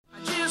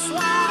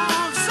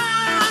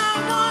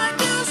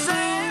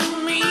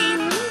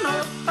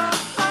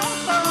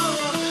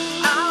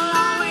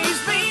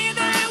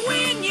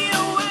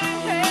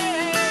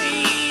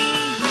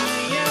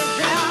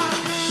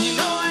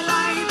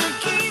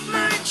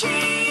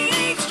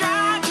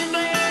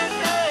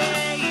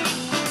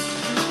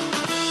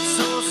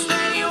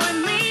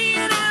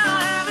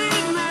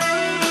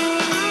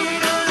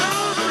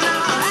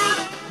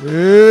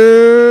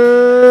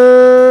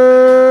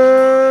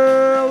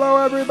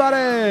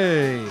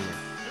Tuesday.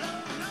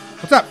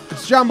 What's up?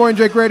 It's John Boy and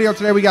Jake Radio.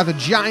 Today we got the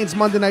Giants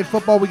Monday Night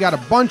Football. We got a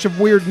bunch of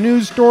weird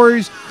news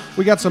stories.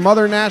 We got some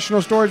other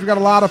national stories. We got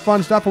a lot of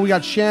fun stuff. And we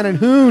got Shannon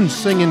Hoon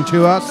singing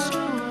to us.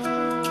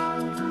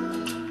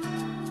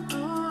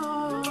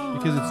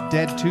 Because it's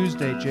Dead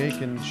Tuesday,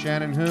 Jake. And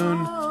Shannon Hoon,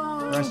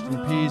 rest in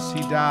peace.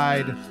 He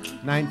died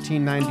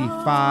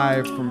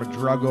 1995 from a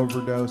drug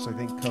overdose, I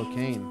think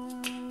cocaine.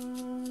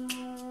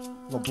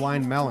 Little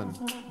Blind Melon.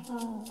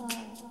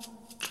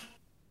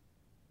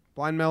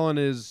 Blind Melon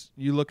is,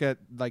 you look at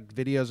like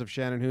videos of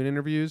Shannon Hoon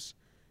interviews,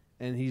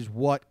 and he's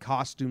what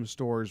costume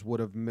stores would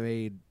have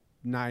made,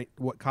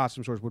 what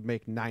costume stores would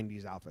make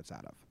 90s outfits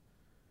out of.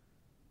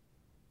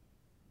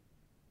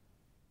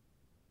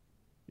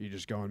 You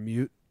just go on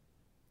mute?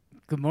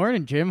 Good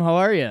morning, Jim. How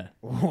are you?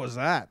 What was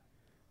that?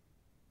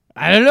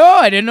 I don't know.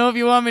 I didn't know if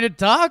you want me to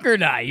talk or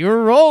not. You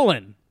were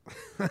rolling.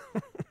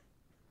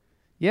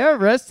 Yeah,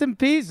 rest in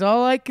peace.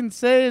 All I can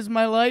say is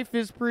my life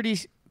is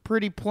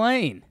pretty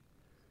plain.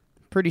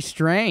 Pretty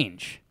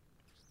strange.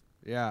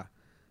 Yeah.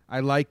 I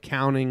like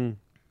counting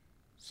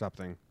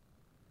something.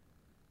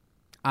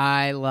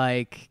 I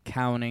like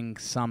counting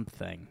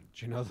something.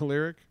 Do you know the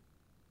lyric?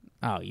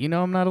 Oh, you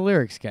know I'm not a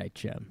lyrics guy,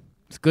 Jim.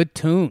 It's a good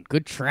tune.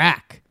 Good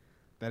track.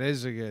 That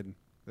is a good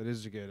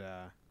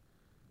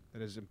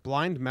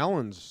Blind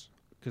Melons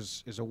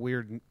is a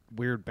weird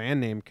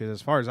band name because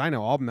as far as I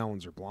know, all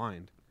melons are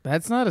blind.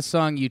 That's not a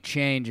song you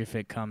change if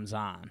it comes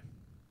on.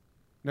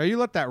 No, you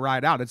let that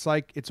ride out. It's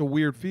like, it's a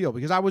weird feel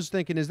because I was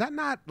thinking, is that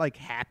not like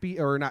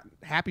happy, or not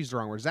happy's the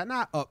wrong word. Is that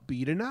not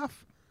upbeat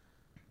enough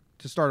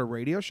to start a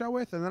radio show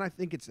with? And then I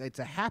think it's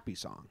a happy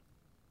song.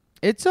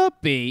 It's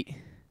upbeat.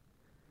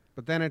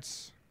 But then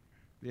it's,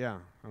 yeah,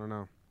 I don't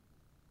know.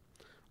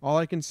 All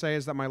I can say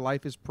is that my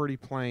life is pretty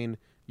plain.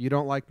 You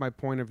don't like my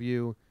point of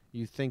view.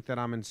 You think that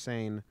I'm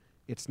insane.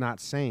 It's not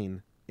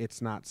sane.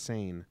 It's not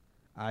sane.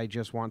 I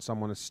just want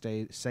someone to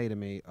say to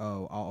me,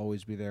 oh, I'll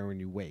always be there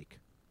when you wake.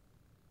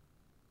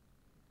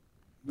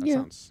 That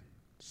sounds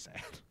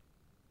sad.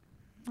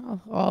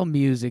 All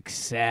music's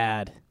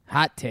sad.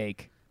 Hot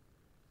take.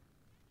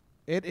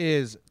 It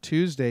is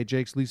Tuesday,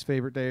 Jake's least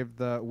favorite day of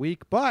the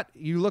week, but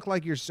you look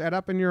like you're set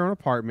up in your own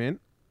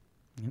apartment.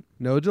 Yep.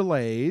 No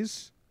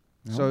delays.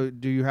 Nope. So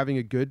do you having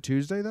a good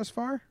Tuesday thus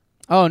far?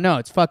 Oh, no,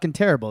 it's fucking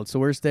terrible. It's the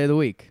worst day of the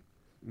week.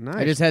 Nice.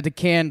 I just had to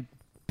can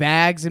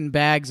bags and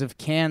bags of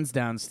cans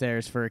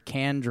downstairs for a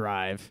can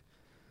drive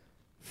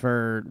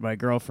for my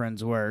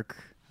girlfriend's work.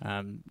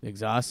 I'm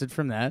exhausted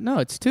from that. No,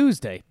 it's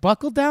Tuesday.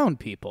 Buckle down,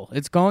 people.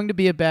 It's going to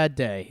be a bad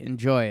day.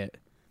 Enjoy it.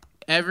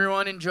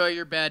 Everyone enjoy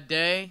your bad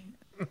day.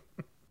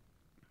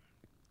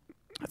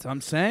 That's what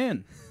I'm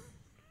saying.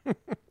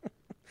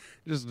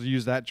 Just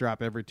use that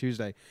drop every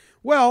Tuesday.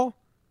 Well,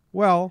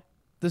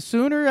 the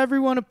sooner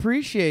everyone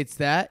appreciates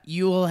that,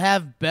 you will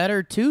have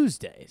better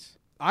Tuesdays.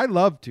 I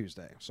love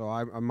Tuesday, so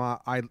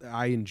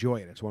I enjoy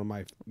it. It's one of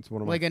my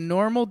like a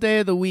normal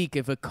day of the week.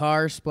 If a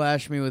car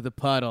splashed me with a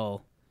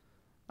puddle,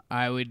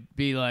 I would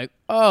be like,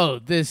 "Oh,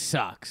 this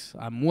sucks.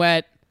 I'm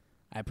wet.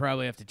 I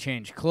probably have to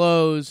change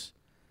clothes.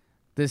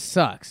 This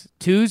sucks."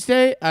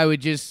 Tuesday, I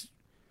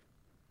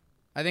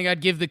think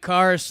I'd give the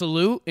car a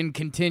salute and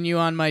continue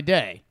on my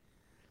day.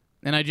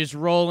 And I just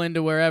roll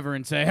into wherever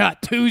and say,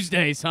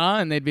 Tuesdays, huh?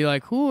 And they'd be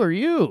like, who are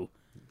you?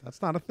 That's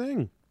not a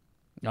thing.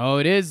 Oh,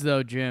 it is,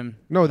 though, Jim.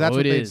 No, that's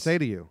what they'd say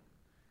to you.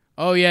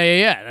 Oh,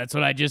 yeah. That's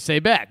what I just say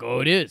back.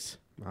 Oh, it is.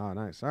 Oh,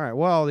 nice. All right.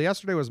 Well,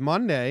 yesterday was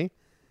Monday,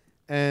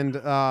 and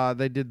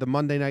they did the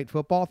Monday Night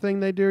Football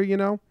thing they do, you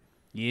know?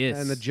 Yes.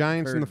 And the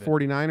Giants and the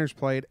 49ers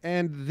played.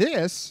 And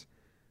this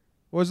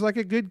was like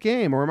a good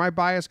game. Or am I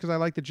biased because I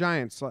like the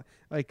Giants?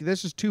 Like,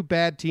 this is two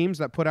bad teams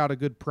that put out a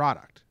good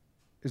product.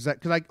 Is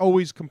that because I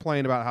always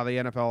complain about how the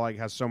NFL like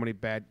has so many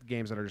bad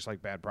games that are just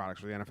like bad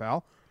products for the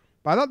NFL?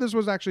 But I thought this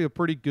was actually a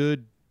pretty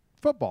good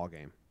football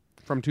game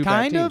from two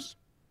bad teams.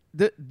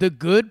 The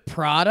good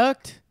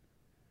product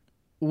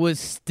was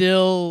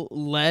still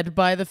led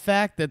by the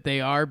fact that they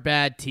are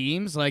bad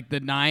teams. Like the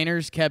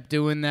Niners kept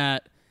doing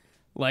that,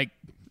 like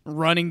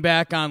running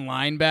back on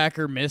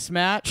linebacker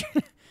mismatch,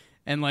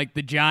 and like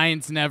the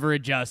Giants never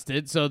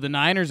adjusted. So the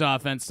Niners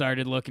offense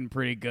started looking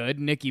pretty good.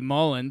 Nicky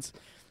Mullins,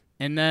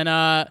 and then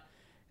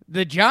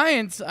the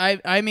Giants,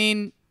 I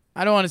mean,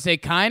 I don't want to say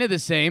kind of the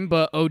same,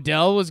 but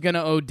Odell was going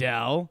to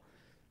Odell.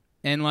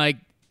 And, like,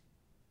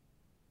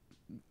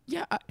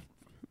 yeah,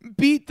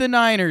 beat the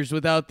Niners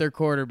without their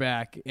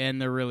quarterback,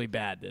 and they're really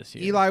bad this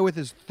year. Eli with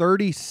his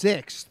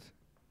 36th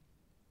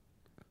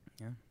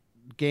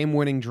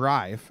game-winning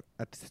drive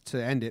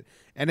to end it.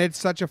 And it's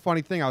such a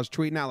funny thing. I was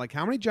tweeting out, like,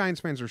 how many Giants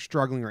fans are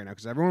struggling right now?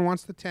 Because everyone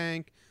wants the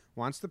tank,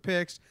 wants the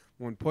picks.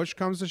 When push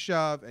comes to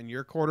shove and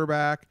your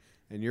quarterback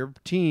and your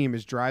team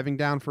is driving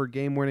down for a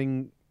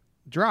game-winning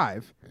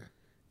drive,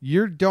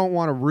 you don't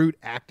want to root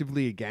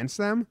actively against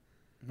them.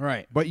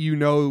 Right. But you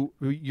know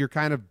you're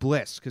kind of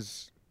bliss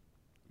because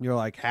you're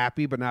like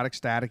happy but not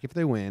ecstatic if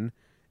they win.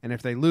 And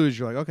if they lose,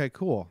 you're like, okay,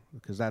 cool,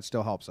 because that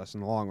still helps us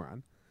in the long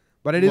run.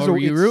 But it is. What were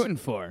you rooting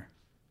for?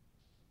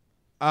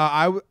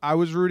 I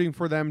was rooting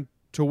for them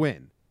to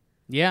win.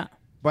 Yeah.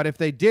 But if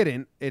they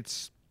didn't,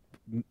 it's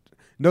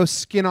no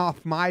skin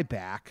off my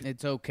back.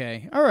 It's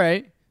okay. All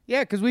right.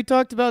 Yeah, because we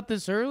talked about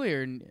this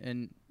earlier,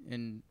 and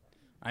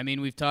I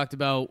mean, we've talked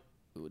about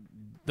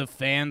the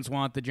fans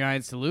want the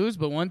Giants to lose,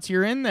 but once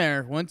you're in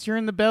there, once you're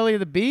in the belly of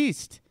the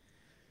beast,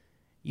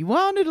 you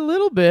want it a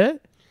little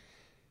bit.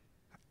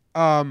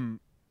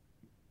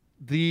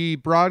 The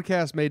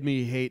broadcast made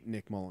me hate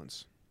Nick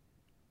Mullins.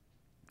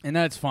 And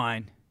that's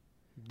fine.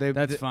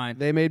 That's fine.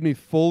 They made me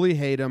fully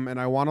hate him, and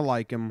I want to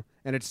like him,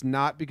 and it's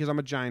not because I'm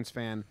a Giants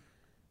fan.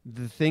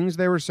 The things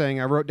they were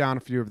saying, I wrote down a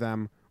few of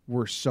them,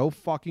 were so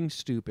fucking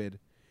stupid.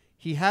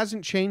 He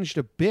hasn't changed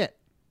a bit,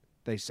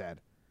 they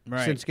said,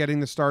 since getting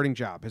the starting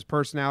job. His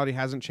personality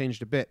hasn't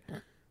changed a bit.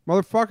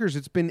 Motherfuckers,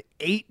 it's been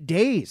 8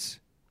 days.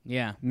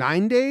 Yeah.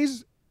 9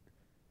 days?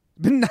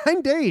 It's been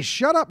 9 days.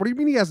 Shut up. What do you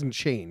mean he hasn't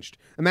changed?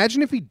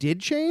 Imagine if he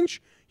did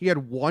change. He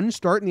had one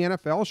start in the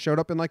NFL, showed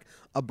up in like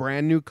a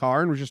brand new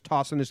car and was just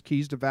tossing his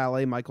keys to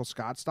valet Michael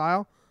Scott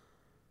style.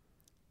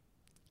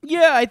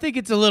 Yeah, I think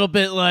it's a little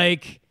bit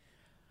like,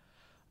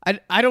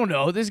 I don't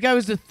know. This guy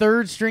was the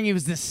third string. He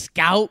was the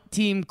scout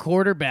team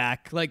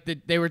quarterback. Like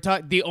they were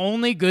talking. The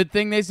only good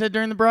thing they said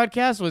during the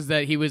broadcast was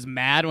that he was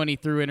mad when he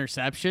threw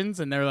interceptions,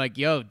 and they're like,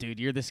 "Yo,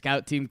 dude, you're the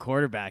scout team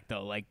quarterback,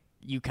 though. Like,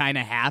 you kind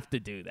of have to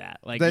do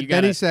that." Like,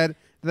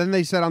 then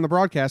they said on the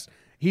broadcast,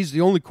 he's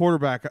the only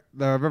quarterback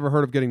that I've ever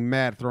heard of getting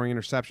mad throwing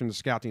interceptions to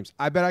scout teams.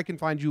 I bet I can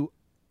find you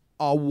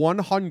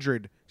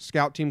 100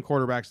 scout team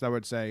quarterbacks that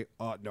would say,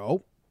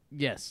 no.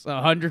 Yes,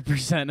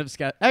 100% of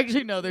scout.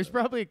 Actually, no, there's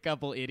probably a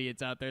couple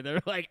idiots out there that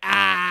are like,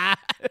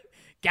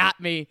 got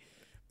me.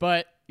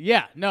 But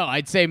yeah, no,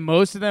 I'd say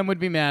most of them would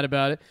be mad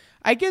about it.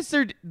 I guess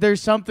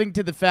there's something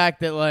to the fact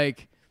that,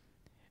 like,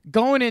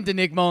 going into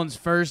Nick Mullins'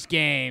 first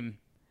game,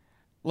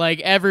 like,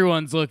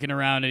 everyone's looking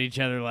around at each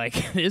other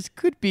like, this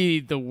could be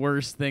the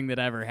worst thing that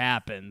ever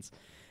happens.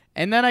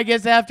 And then I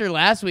guess after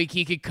last week,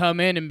 he could come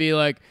in and be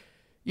like,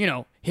 you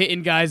know,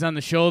 hitting guys on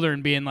the shoulder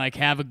and being like,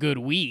 have a good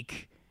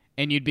week.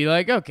 And you'd be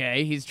like,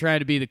 okay, he's trying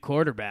to be the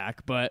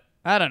quarterback. But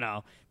I don't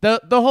know. The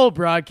whole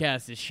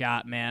broadcast is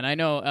shot, man. I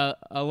know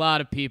a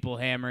lot of people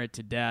hammer it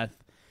to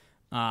death.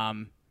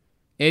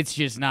 It's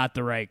just not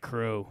the right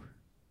crew.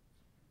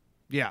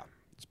 Yeah,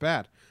 it's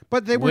bad.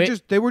 But they were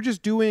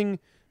just doing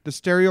the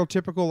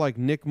stereotypical, like,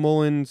 Nick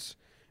Mullins,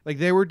 like,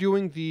 they were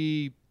doing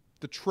the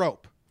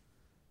trope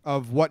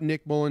of what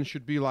Nick Mullins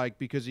should be like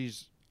because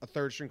he's a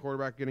third-string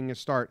quarterback getting a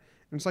start.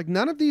 And it's like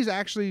none of these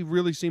actually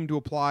really seem to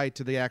apply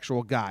to the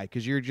actual guy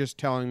because you're just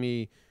telling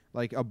me,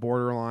 like, a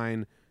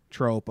borderline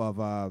trope of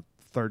a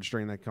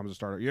third-string that comes to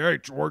start. Yeah,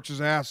 he works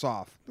his ass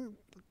off.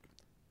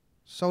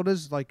 So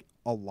does, like,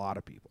 a lot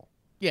of people.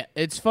 Yeah,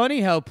 it's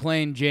funny how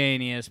plain Jane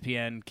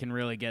ESPN can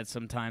really get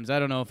sometimes. I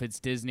don't know if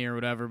it's Disney or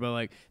whatever, but,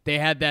 like, they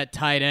had that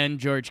tight end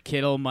George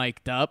Kittle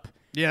mic'd up.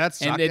 Yeah, that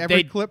sucked.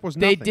 Every clip was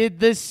nothing. They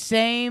did the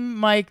same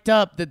mic'd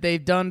up that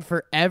they've done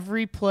for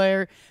every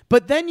player.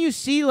 But then you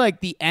see, like,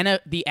 the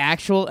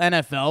actual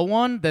NFL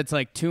one that's,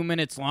 like, 2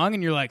 minutes long,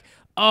 and you're like,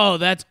 oh,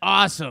 that's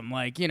awesome.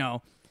 Like, you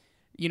know,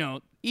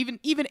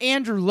 even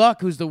Andrew Luck,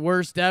 who's the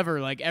worst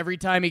ever, like, every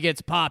time he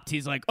gets popped,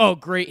 he's like, oh,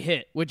 great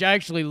hit, which I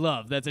actually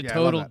love. That's a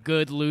total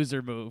good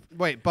loser move.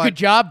 Wait, but good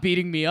job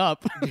beating me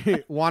up.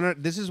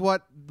 This is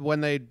what,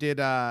 when they did,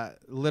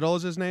 Little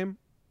is his name?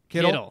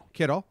 Kittle.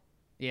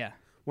 Yeah.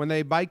 When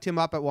they mic'd him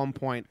up at one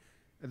point,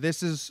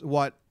 this is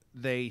what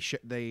they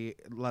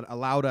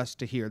allowed us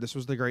to hear. This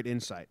was the great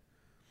insight.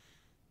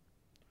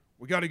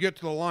 We got to get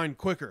to the line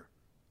quicker.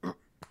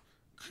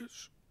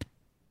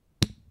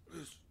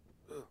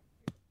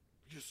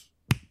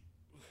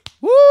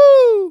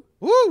 Woo!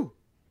 Woo!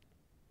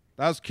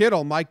 That was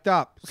Kittle mic'd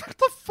up. What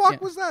the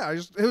fuck was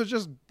that? It was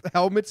just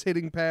helmets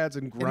hitting pads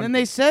and grunting. And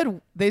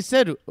then they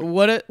said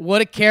what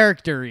a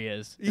character he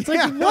is. It's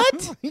like,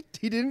 what?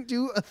 He didn't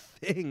do a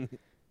thing.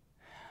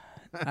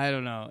 I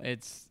don't know.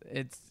 It's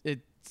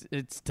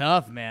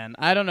tough, man.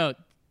 I don't know.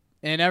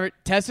 And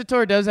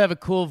Tessitore does have a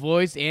cool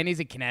voice, and he's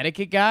a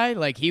Connecticut guy.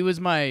 Like, he was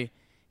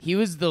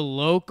the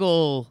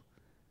local,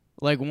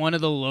 like, one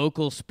of the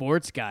local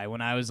sports guy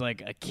when I was,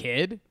 like, a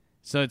kid.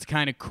 So it's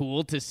kind of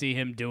cool to see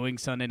him doing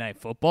Monday Night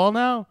Football.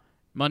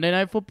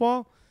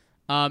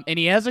 And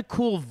he has a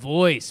cool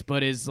voice,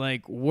 but his,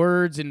 like,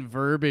 words and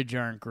verbiage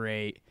aren't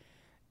great.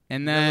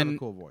 And then a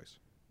cool voice.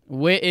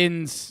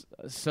 Witten's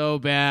so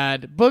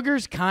bad.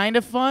 Booger's kind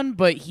of fun,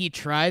 but he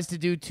tries to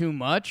do too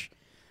much.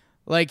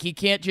 Like, he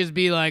can't just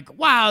be like,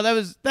 wow, that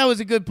was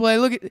a good play.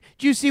 Did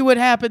you see what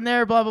happened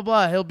there? Blah, blah,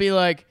 blah. He'll be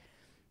like,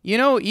 you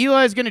know,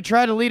 Eli's going to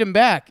try to lead him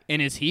back.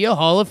 And is he a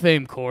Hall of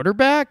Fame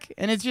quarterback?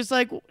 And it's just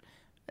like,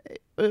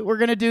 we're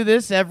going to do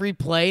this every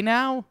play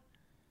now?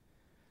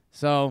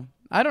 So,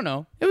 I don't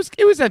know. It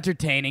was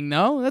entertaining,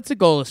 though. That's the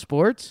goal of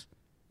sports.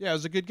 Yeah, it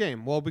was a good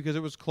game. Well, because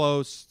it was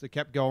close. They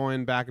kept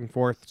going back and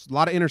forth. A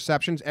lot of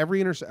interceptions.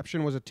 Every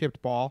interception was a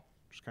tipped ball,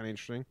 which is kind of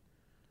interesting.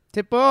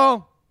 Tip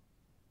ball.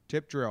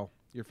 Tip drill.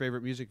 Your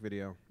favorite music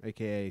video,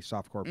 a.k.a.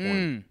 softcore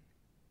porn.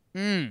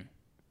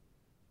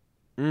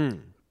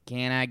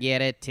 Can I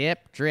get a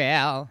tip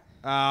drill?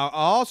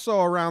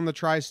 Also around the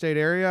tri-state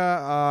area,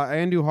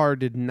 Andujar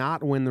did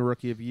not win the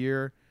Rookie of the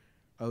Year.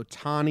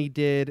 Ohtani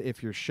did.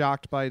 If you're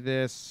shocked by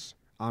this,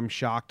 I'm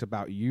shocked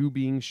about you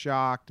being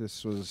shocked.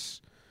 This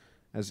was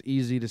as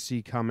easy to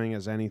see coming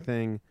as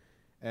anything.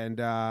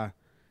 And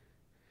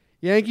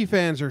Yankee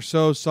fans are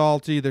so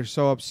salty. They're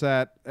so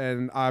upset.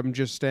 And I'm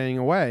just staying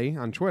away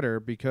on Twitter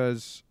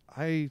because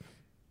I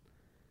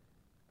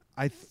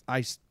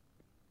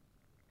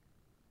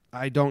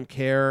don't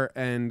care,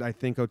 and I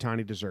think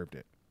Ohtani deserved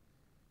it.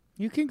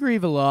 You can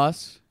grieve a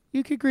loss.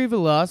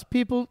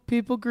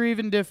 People grieve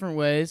in different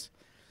ways.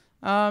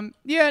 No,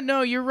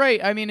 you're right.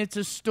 I mean, it's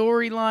a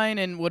storyline,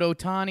 and what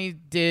Ohtani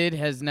did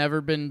has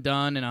never been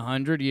done in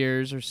 100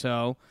 years or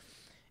so.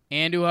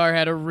 Andujar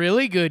had a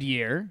really good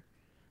year.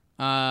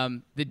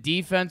 The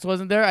defense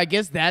wasn't there. I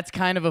guess that's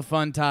kind of a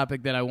fun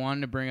topic that I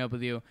wanted to bring up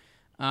with you.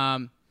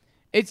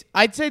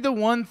 I'd say the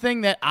one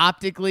thing that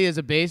optically as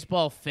a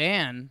baseball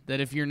fan,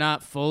 that if you're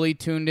not fully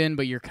tuned in,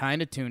 but you're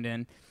kind of tuned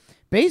in,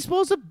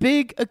 baseball's a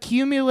big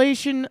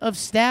accumulation of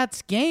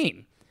stats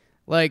game.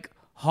 Like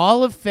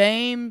Hall of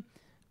Fame,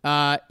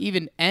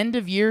 even end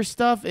of year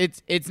stuff.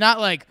 It's not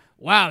like,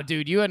 wow,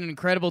 dude, you had an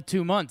incredible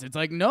 2 months. It's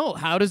like, no,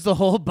 how does the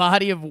whole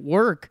body of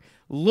work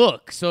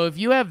look? So if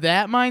you have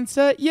that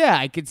mindset, yeah,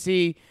 I could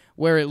see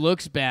where it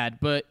looks bad.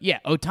 But yeah,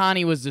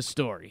 Ohtani was the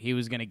story. He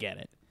was going to get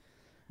it.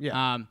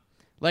 Yeah.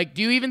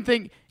 Do you even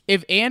think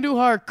if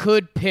Andujar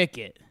could pick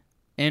it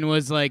and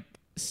was like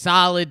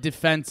solid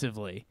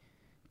defensively,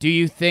 do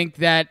you think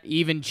that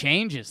even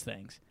changes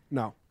things?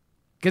 No.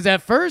 Because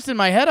at first in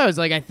my head I was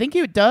like, I think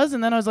it does,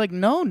 and then I was like,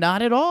 no,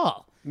 not at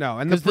all. No,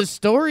 and because the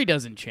story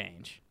doesn't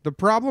change. The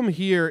problem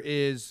here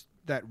is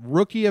that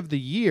Rookie of the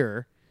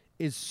Year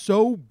is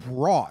so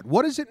broad.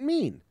 What does it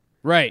mean?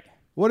 Right.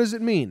 What does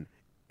it mean?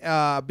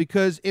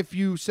 Because if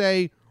you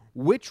say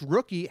which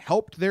rookie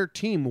helped their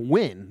team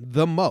win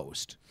the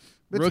most,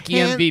 rookie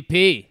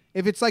MVP.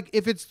 If it's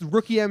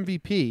rookie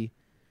MVP,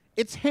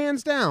 it's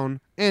hands down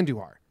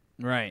Andujar.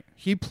 Right.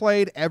 He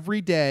played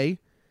every day,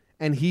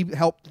 and he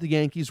helped the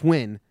Yankees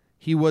win.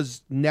 He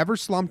was never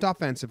slumped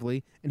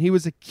offensively, and he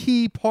was a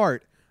key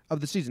part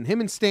of the season. Him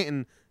and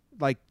Stanton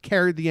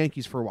carried the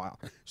Yankees for a while.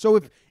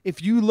 So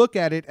if you look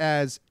at it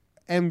as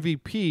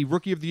MVP,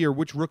 Rookie of the Year,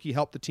 which rookie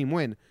helped the team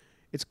win,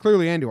 it's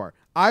clearly Andujar.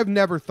 I've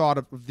never thought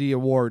of the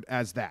award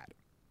as that.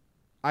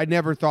 I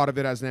never thought of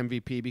it as an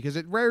MVP because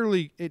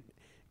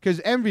because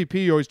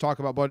MVP you always talk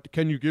about, but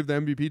can you give the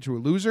MVP to a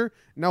loser?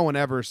 No one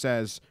ever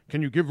says,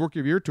 can you give Rookie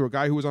of the Year to a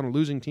guy who was on a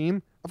losing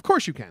team? Of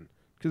course you can,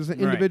 because it's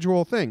an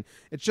individual thing.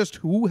 It's just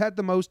who had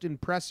the most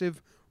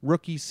impressive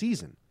rookie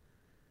season.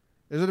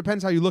 It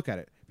depends how you look at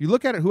it. If you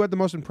look at it, who had the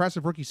most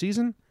impressive rookie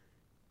season,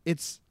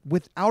 it's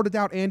without a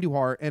doubt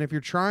Andujar, and if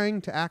you're trying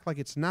to act like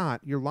it's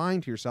not, you're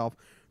lying to yourself.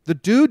 The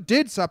dude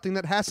did something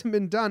that hasn't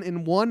been done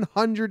in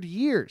 100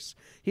 years.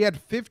 He had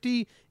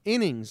 50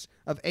 innings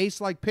of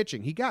ace-like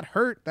pitching. He got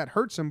hurt. That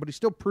hurts him, but he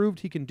still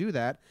proved he can do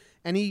that.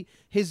 And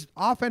his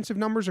offensive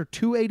numbers are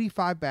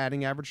 285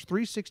 batting average,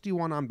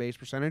 361 on base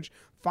percentage,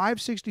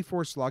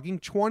 564 slugging,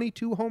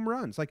 22 home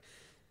runs.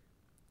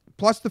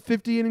 Plus the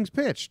 50 innings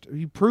pitched.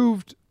 He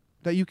proved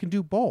that you can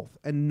do both,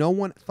 and no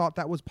one thought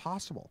that was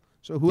possible.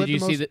 So who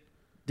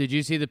Did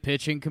you see the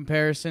pitching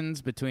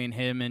comparisons between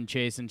him and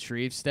Chase and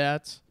Shreve's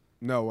stats?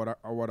 No,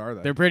 what are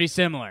they? They're pretty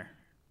similar.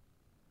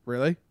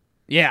 Really?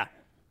 Yeah.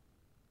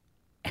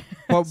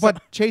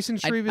 But Chase and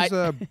Shreve is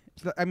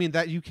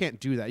that you can't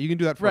do that. You can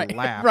do that for a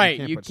laugh. Right,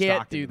 you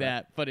can't do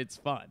that, but it's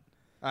fun.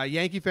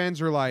 Yankee fans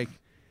love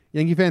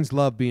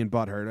being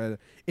butthurt.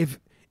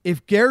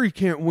 If Gary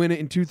can't win it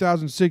in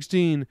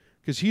 2016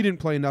 because he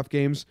didn't play enough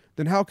games,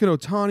 then how can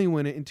Ohtani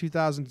win it in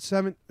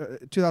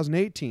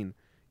 2018?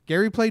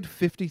 Gary played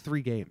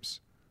 53 games.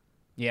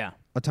 Yeah.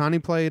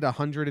 Ohtani played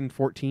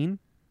 114.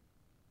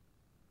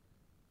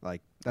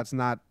 That's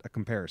not a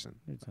comparison.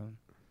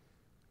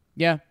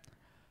 Yeah.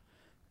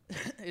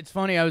 It's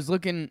funny. I was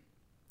looking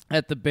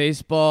at the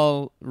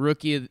baseball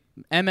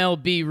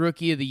MLB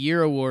Rookie of the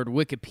Year award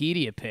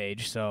Wikipedia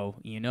page, so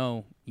you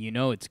know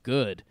it's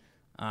good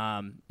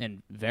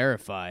and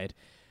verified.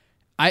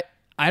 I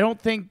don't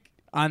think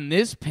on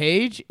this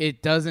page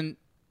it doesn't,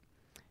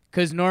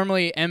 because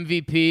normally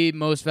MVP,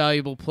 most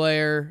valuable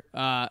player,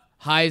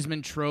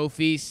 Heisman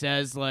Trophy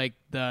says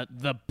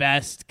the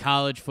best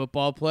college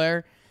football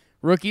player.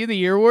 Rookie of the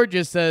Year award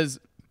just says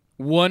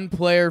one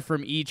player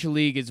from each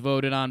league is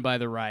voted on by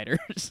the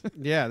writers.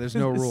 Yeah, there's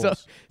no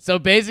rules. So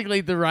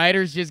basically the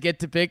writers just get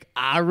to pick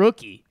a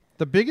rookie.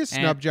 The biggest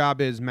snub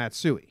job is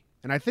Matsui.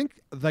 And I think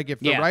if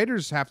the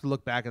writers have to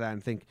look back at that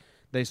and think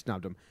they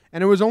snubbed him.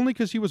 And it was only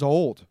because he was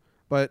old.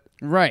 But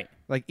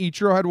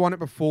Ichiro had won it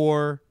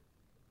before.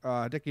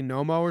 Dickie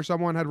Nomo or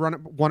someone had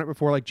won it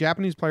before.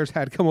 Japanese players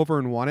had come over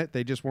and won it.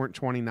 They just weren't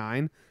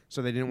 29,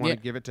 so they didn't want to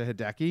give it to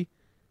Hideki.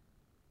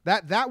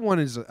 That one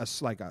is a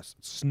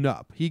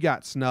snub. He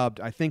got snubbed,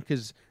 I think,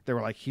 because they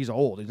were he's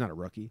old. He's not a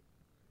rookie.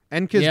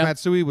 And because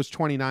Matsui was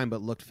 29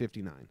 but looked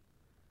 59.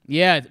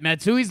 Yeah,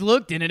 Matsui's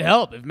looked, and it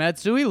helped. If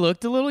Matsui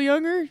looked a little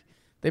younger,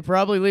 They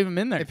probably leave him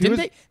in there. If he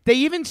Didn't they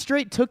even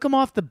straight took him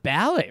off the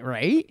ballot,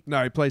 right?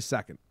 No, he plays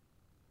second.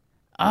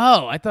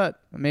 Oh, I thought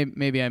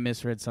maybe I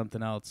misread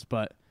something else,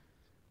 but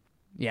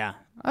yeah,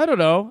 I don't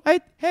know.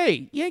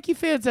 Hey, Yankee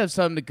fans have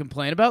something to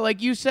complain about.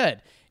 Like you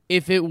said,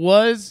 if it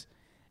was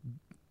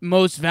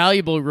most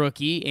valuable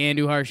rookie,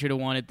 Andujar should have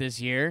won it this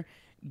year.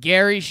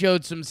 Gary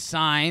showed some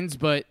signs,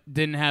 but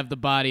didn't have the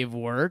body of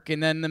work.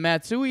 And then the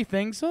Matsui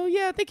thing, so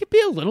yeah, they could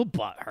be a little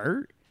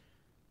butthurt.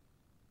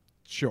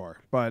 Sure,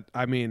 but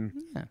I mean,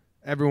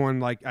 everyone,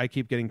 like, I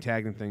keep getting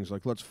tagged in things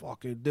like, let's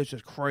fucking, this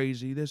is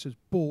crazy, this is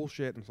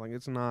bullshit. And it's like,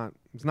 it's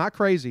not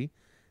crazy,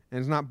 and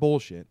it's not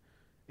bullshit.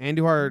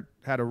 Andujar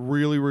had a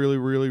really, really,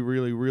 really,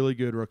 really, really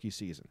good rookie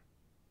season.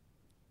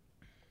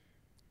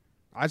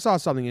 I saw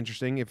something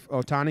interesting. If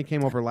Ohtani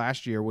came over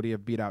last year, would he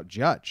have beat out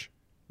Judge?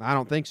 I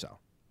don't think so.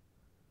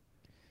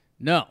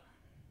 No.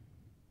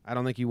 I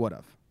don't think he would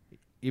have,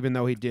 even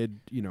though he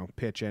did,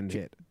 pitch and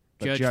hit.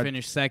 But Judge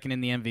finished second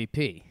in the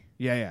MVP.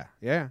 Yeah.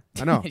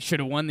 I know. He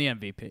should have won the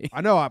MVP. I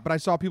know, but I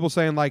saw people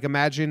saying, like,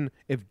 imagine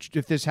if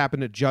this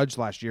happened to Judge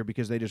last year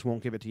because they just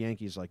won't give it to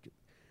Yankees.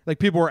 Like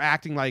people were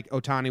acting like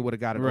Ohtani would have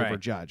got it over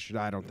Judge.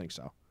 I don't think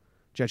so.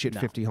 Judge hit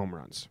 50 home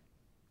runs.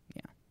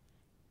 Yeah.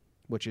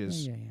 Which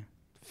is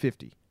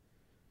 50.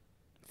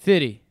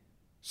 50.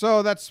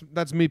 So that's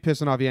me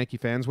pissing off Yankee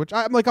fans, which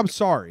I'm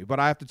sorry, but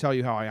I have to tell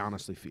you how I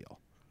honestly feel.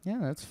 Yeah,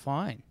 that's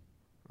fine.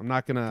 I'm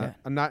not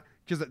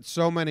because it's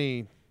so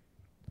many.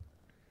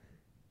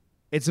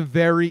 It's a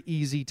very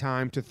easy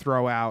time to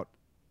throw out,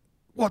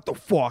 what the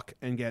fuck,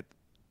 and get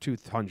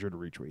 200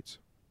 retweets.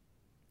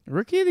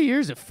 Rookie of the Year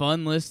is a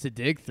fun list to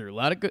dig through. A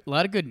lot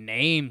of good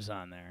names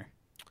on there.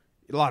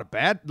 A lot of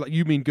bad.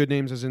 You mean good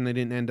names as in they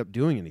didn't end up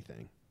doing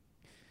anything?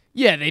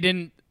 Yeah, they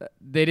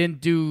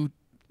didn't do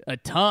a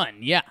ton.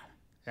 Yeah.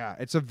 Yeah,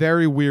 it's a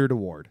very weird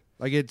award.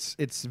 Like it's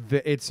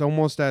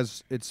almost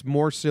as it's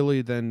more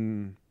silly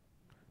than.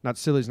 Not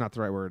silly is not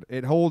the right word.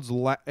 It holds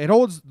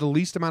the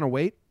least amount of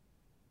weight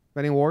of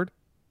any award.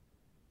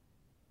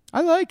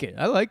 I like it.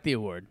 I like the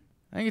award.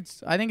 I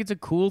think it's a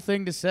cool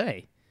thing to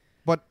say.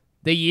 But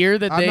the year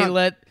that they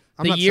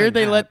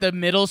let the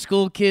middle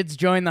school kids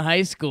join the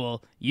high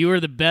school, you were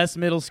the best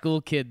middle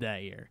school kid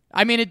that year.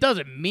 I mean, it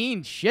doesn't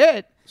mean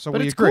shit,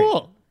 but it's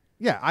cool.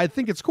 Yeah, I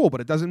think it's cool, but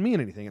it doesn't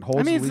mean anything. It holds.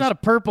 I mean, it's not a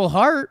Purple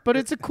Heart, but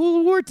it's a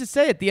cool award to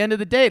say at the end of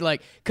the day.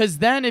 Like, because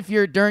then if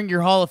you're during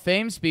your Hall of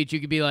Fame speech, you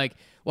could be like,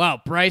 "Wow,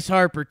 Bryce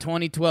Harper,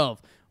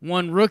 2012,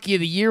 won Rookie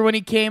of the Year when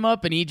he came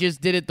up, and he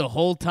just did it the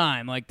whole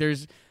time." Like,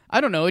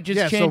 I don't know. It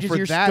just changes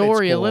your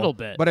story a little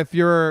bit. But if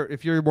you're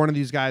one of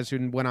these guys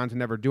who went on to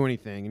never do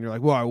anything, and you're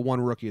like, "Well, I won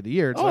Rookie of the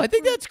Year," I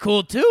think that's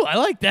cool too. I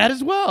like that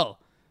as well.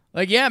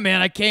 Like, yeah,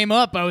 man, I came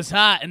up, I was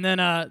hot, and then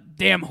a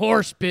damn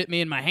horse bit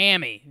me in my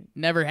hammy.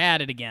 Never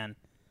had it again.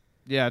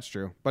 Yeah, it's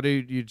true. But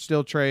you'd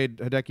still trade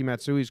Hideki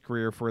Matsui's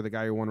career for the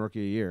guy who won Rookie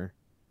of the Year.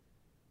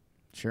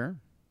 Sure.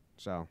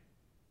 So,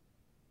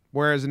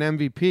 whereas an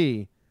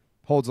MVP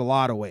holds a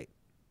lot of weight.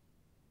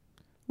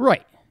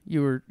 Right.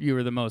 You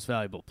were the most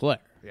valuable player.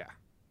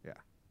 Yeah.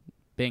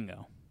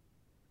 Bingo.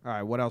 All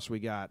right, what else we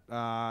got?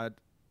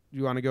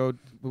 You want to go?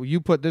 You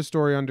put this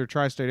story under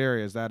tri-state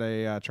area. Is that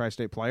a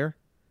tri-state player?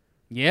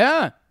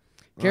 Yeah.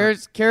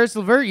 Karis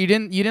LeVert, you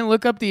didn't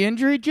look up the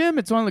injury, Jim?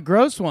 It's one of the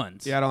gross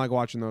ones. Yeah, I don't like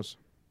watching those.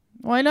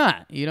 Why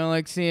not? You don't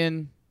like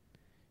seeing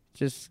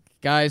just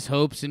guys'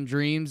 hopes and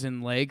dreams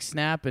and legs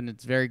snap, and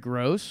it's very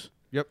gross?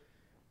 Yep.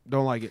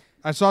 Don't like it.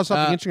 I saw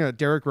something interesting that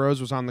Derrick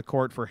Rose was on the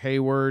court for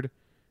Hayward,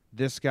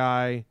 this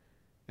guy,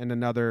 and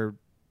another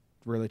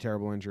really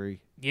terrible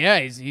injury.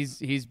 Yeah,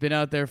 he's been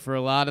out there for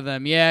a lot of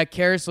them. Yeah,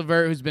 Karis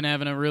LeVert, who's been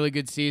having a really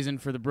good season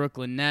for the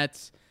Brooklyn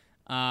Nets.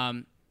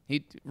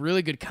 He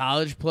really good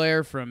college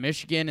player from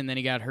Michigan, and then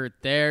he got hurt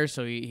there,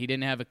 so he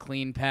didn't have a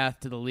clean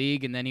path to the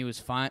league, and then he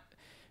was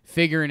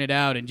figuring it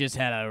out and just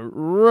had a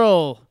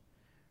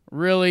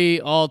really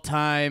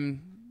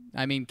all-time,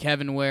 I mean,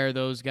 Kevin Ware,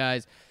 those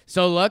guys.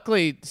 So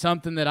luckily,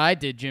 something that I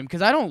did, Jim,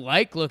 because I don't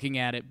like looking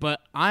at it,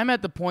 but I'm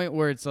at the point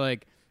where it's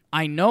like,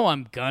 I know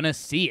I'm going to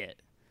see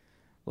it.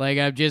 Like,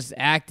 I'm just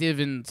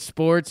active in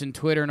sports and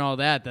Twitter and all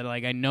that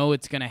like, I know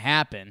it's going to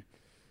happen.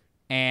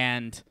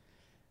 And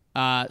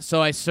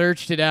so I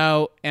searched it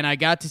out, and I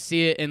got to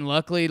see it, and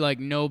luckily, like,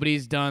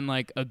 nobody's done,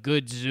 like, a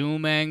good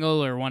zoom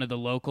angle or one of the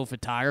local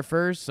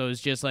photographers, so it's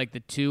just, like,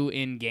 the two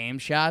in-game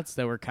shots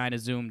that were kind of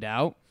zoomed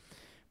out.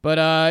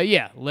 But,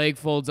 yeah, leg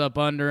folds up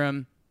under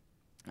him.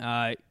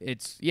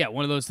 It's,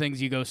 one of those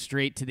things you go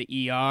straight to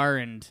the ER,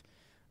 and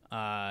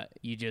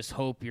you just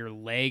hope your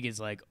leg is,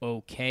 like,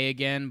 okay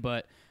again,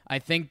 but I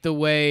think the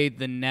way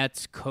the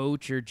Nets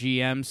coach or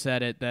GM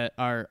said it, that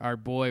our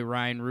boy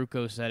Ryan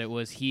Rucco said it,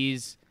 was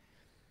he's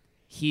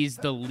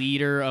the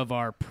leader of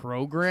our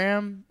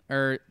program.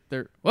 Little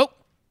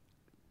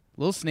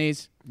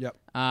sneeze. Yep.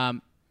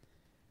 And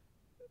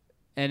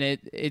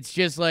it's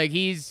just like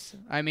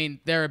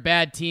they're a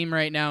bad team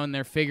right now and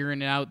they're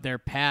figuring out their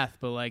path,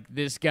 but like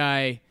this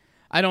guy,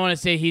 I don't want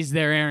to say he's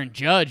their Aaron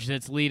Judge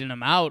that's leading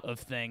them out of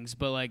things,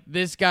 but like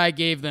this guy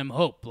gave them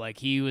hope. Like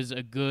he was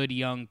a good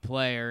young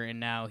player, and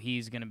now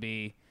he's going to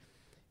be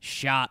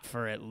shot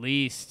for at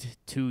least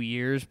 2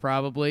 years,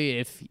 probably,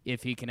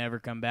 if he can ever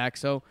come back.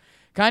 So,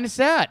 kind of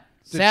sad.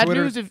 Sad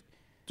news.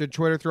 Did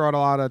Twitter throw out a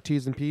lot of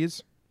T's and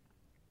P's?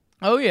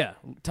 Oh, yeah.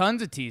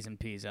 Tons of T's and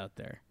P's out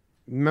there.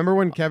 Remember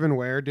when Kevin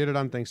Ware did it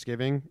on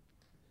Thanksgiving?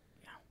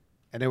 Yeah.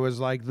 And it was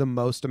like the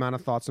most amount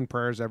of thoughts and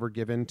prayers ever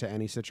given to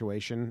any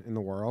situation in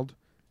the world.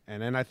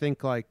 And then I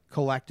think like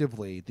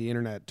collectively the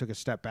internet took a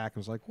step back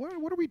and was like, what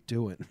are we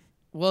doing?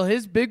 Well,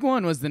 his big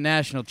one was the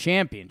national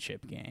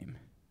championship game.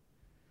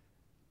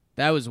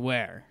 That was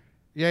Ware.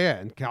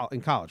 Yeah,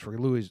 in college for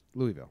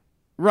Louisville.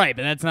 Right,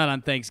 but that's not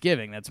on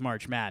Thanksgiving. That's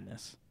March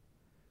Madness.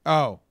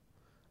 Oh,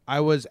 I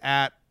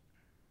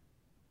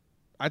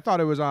thought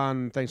it was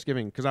on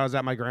Thanksgiving because I was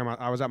at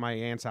my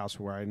aunt's house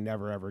where I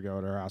never ever go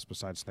to her house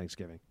besides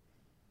Thanksgiving.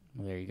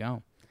 Well, there you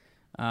go.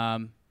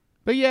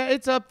 But yeah,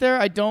 it's up there.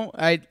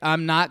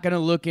 I'm not gonna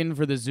look in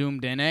for the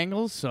zoomed in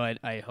angles, so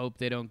I hope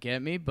they don't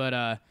get me.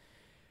 But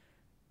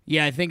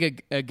yeah, I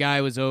think a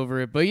guy was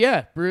over it. But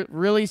yeah,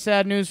 really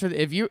sad news for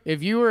if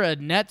you were a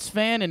Nets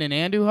fan and an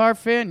Andujar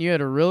fan, you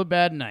had a really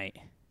bad night.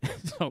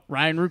 So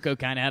Ryan Ruocco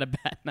kind of had a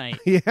bad night.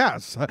 Yeah,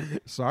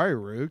 sorry,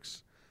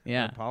 Rooks.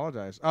 Yeah. I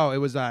apologize. Oh, it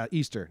was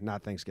Easter,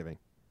 not Thanksgiving.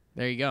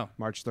 There you go.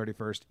 March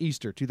 31st,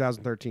 Easter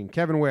 2013.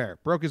 Kevin Ware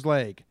broke his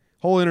leg.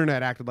 Whole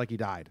internet acted like he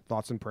died.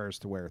 Thoughts and prayers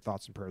to Ware.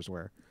 Thoughts and prayers to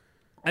Ware.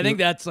 I think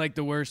that's like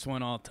the worst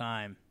one all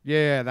time.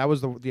 Yeah, that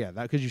was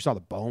because you saw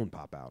the bone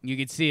pop out. You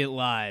could see it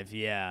live,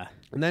 yeah.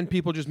 And then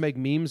people just make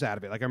memes out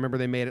of it. Like I remember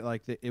they made it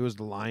like it was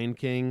the Lion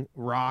King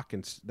rock,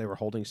 and they were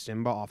holding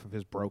Simba off of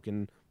his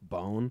broken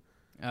bone.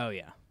 Oh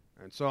yeah.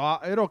 And so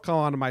it'll come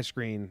onto my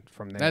screen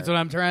from there. That's what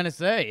I'm trying to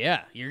say.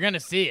 Yeah, you're gonna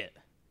see it,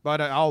 but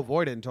I'll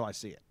avoid it until I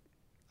see it.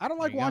 I don't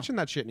like watching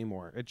that shit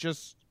anymore. It's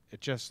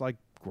just like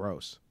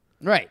gross.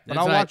 Right. But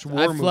I'll watch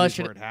war movies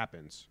where it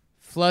happens.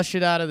 Flush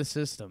it out of the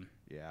system.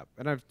 Yeah,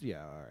 and all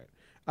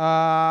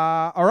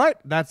right. All right,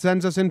 that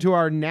sends us into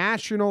our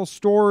national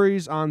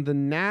stories on the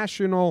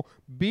national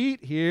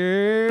beat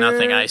here.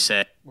 Nothing I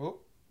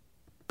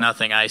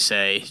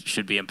say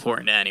should be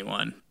important to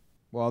anyone.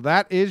 Well,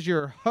 that is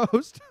your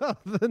host of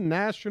the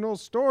national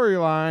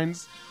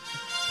storylines.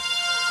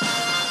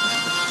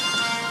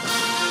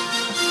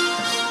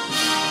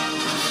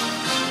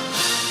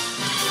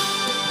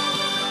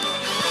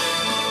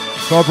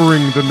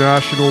 Covering the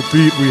national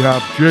beat, we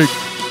have Jake,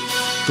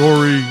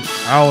 Story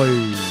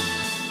Alley.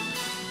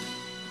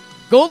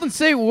 Golden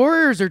State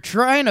Warriors are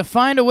trying to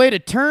find a way to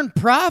turn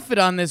profit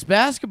on this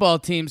basketball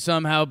team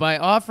somehow by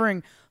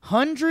offering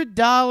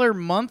 $100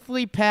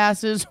 monthly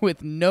passes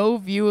with no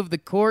view of the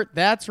court.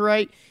 That's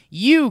right.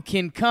 You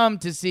can come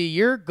to see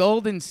your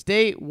Golden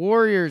State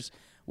Warriors.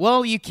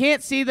 Well, you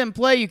can't see them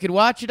play. You could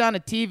watch it on a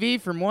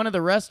TV from one of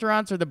the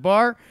restaurants or the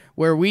bar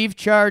where we've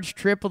charged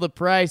triple the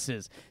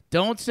prices.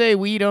 Don't say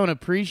we don't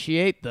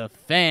appreciate the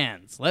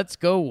fans. Let's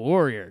go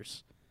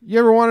Warriors. You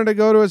ever wanted to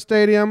go to a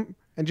stadium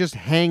and just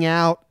hang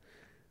out,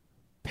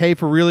 pay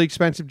for really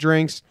expensive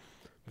drinks,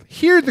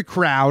 hear the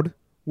crowd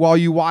while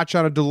you watch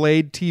on a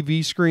delayed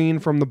TV screen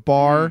from the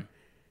bar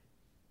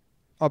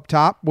up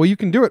top? Well, you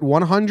can do it.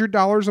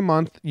 $100 a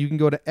month. You can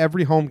go to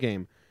every home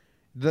game.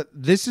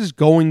 This is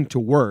going to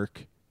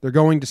work. They're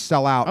going to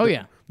sell out. Oh,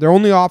 yeah. They're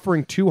only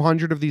offering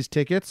 200 of these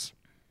tickets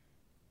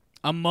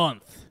a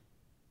month.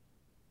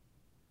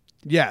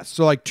 Yes,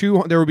 so like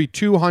there will be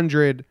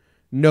 200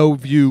 no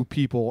view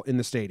people in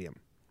the stadium.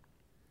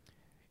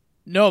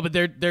 No, but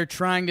they're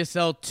trying to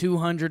sell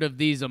 200 of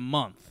these a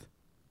month.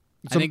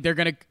 I think they're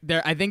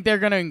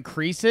gonna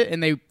increase it,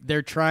 and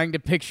they're trying to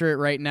picture it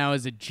right now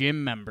as a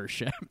gym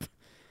membership.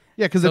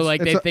 Yeah, because so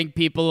they think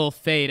people will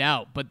fade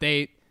out, but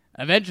they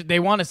eventually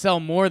want to sell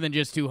more than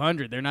just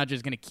 200. They're not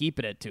just gonna keep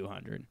it at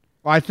 200.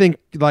 I think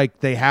like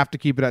they have to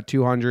keep it at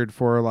 200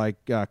 for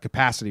like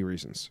capacity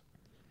reasons.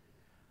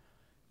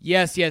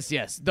 Yes.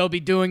 They'll be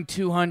doing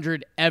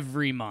 200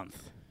 every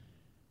month.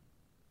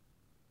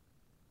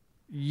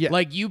 Yeah.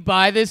 Like you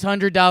buy this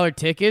 $100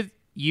 ticket,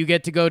 you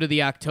get to go to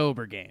the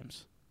October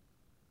games.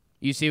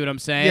 You see what I'm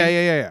saying?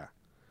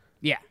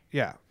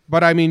 Yeah.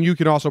 But I mean, you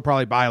can also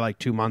probably buy like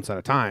 2 months at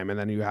a time, and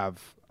then you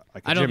have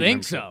like I don't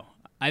think so.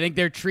 I think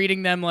they're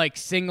treating them like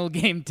single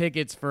game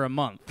tickets for a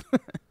month.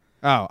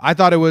 Oh, I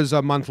thought it was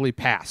a monthly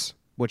pass,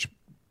 which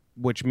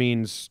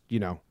means,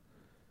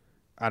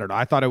 I don't know.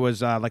 I thought it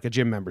was like a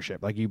gym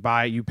membership. Like you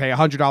pay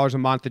 $100 a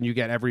month and you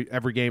get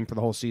every game for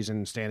the whole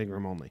season, standing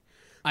room only.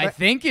 I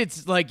think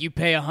it's like you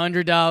pay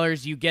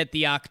 $100, you get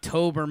the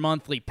October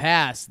monthly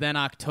pass, then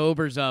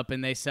October's up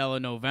and they sell a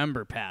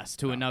November pass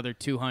to another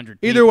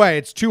 200 people. Either way,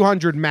 it's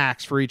 200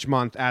 max for each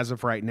month as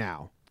of right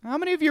now. How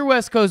many of your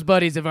West Coast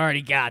buddies have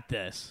already got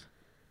this?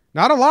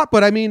 Not a lot,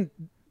 but I mean,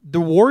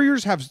 the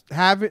Warriors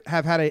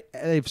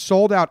they've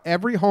sold out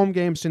every home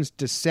game since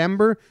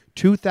December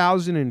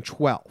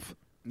 2012.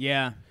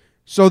 Yeah.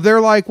 So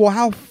they're like, well,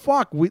 how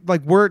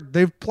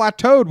they've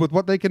plateaued with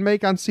what they can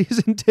make on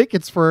season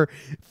tickets for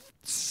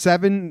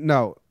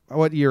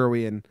what year are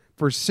we in?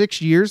 For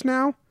 6 years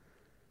now?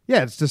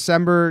 Yeah, it's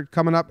December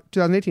coming up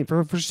 2018.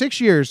 For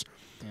 6 years,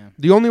 Yeah.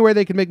 The only way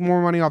they can make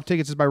more money off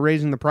tickets is by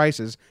raising the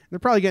prices. They're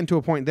probably getting to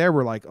a point there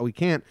where like, oh, we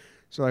can't.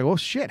 So like, well,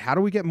 shit, how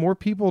do we get more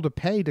people to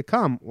pay to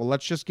come? Well,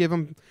 let's just give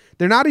them.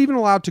 They're not even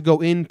allowed to go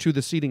into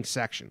the seating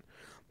section.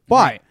 But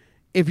Right.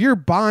 if you're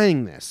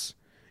buying this,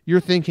 you're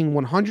thinking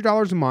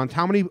 $100 a month.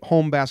 How many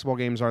home basketball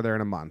games are there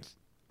in a month?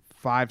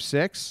 5,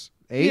 6,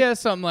 8? Yeah,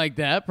 something like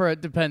that.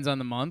 It depends on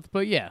the month,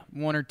 but yeah,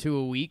 1 or 2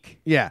 a week.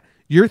 Yeah.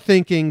 You're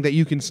thinking that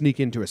you can sneak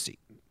into a seat.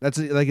 That's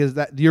like, is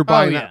that you're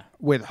buying that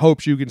with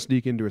hopes you can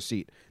sneak into a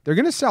seat. They're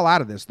going to sell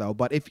out of this though.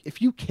 But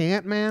if you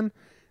can't, man,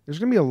 there's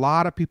going to be a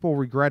lot of people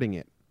regretting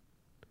it.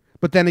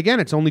 But then again,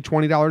 it's only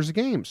 $20 a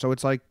game. So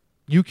it's like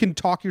you can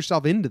talk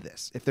yourself into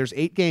this. If there's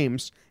 8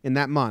 games in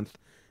that month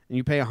and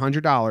you pay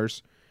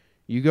 $100,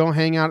 you go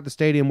hang out at the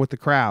stadium with the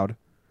crowd.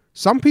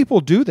 Some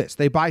people do this.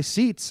 They buy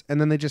seats and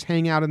then they just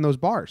hang out in those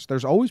bars.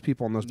 There's always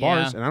people in those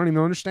bars, and I don't even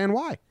understand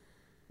why.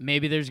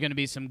 Maybe there's going to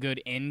be some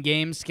good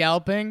in-game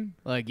scalping.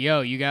 Like,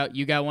 yo, you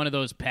got one of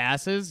those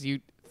passes.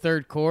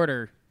 Third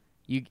quarter,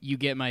 you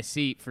get my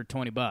seat for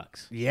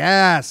 $20.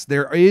 Yes,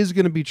 there is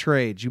going to be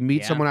trades. You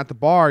meet someone at the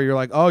bar. You're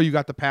like, oh, you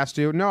got the pass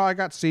too? No, I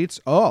got seats.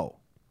 Oh,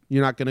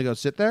 you're not going to go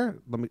sit there?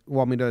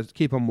 Want me to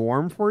keep them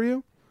warm for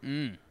you?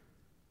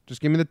 Just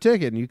give me the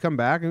ticket, and you come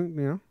back,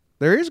 and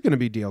there is going to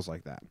be deals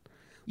like that.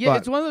 Yeah, But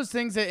it's one of those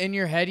things that in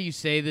your head you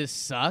say this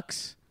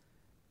sucks,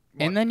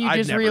 and then you I'd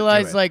just never do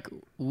realize it. like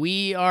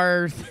we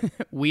are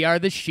we are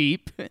the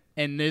sheep,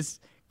 and this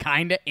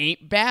kind of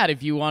ain't bad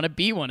if you want to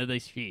be one of the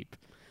sheep.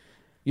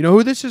 You know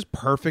who this is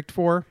perfect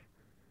for?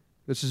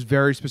 This is a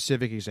very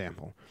specific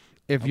example.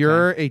 If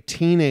you're a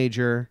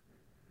teenager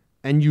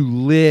and you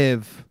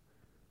live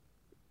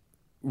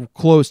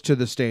close to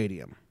the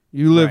stadium,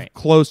 you live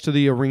close to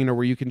the arena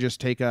where you can just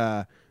take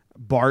a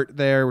BART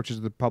there, which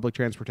is the public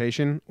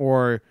transportation,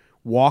 or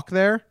walk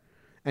there,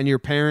 and your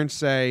parents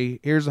say,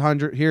 here's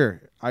 $100,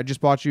 here, I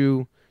just bought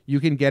you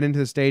can get into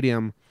the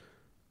stadium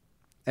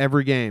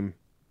every game.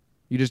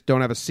 You just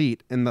don't have a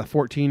seat. And the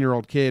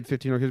 14-year-old kid,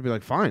 15-year-old kid would be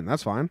like, fine,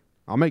 that's fine.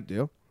 I'll make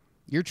do.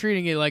 You're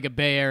treating it like a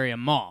Bay Area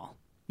mall.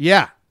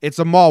 Yeah, it's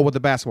a mall with a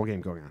basketball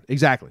game going on.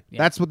 Exactly.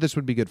 Yeah. That's what this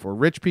would be good for.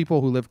 Rich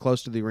people who live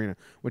close to the arena,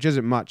 which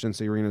isn't much since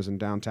the arena's in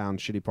downtown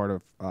shitty part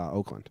of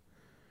Oakland.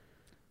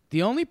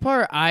 The only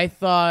part I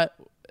thought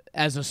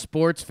as a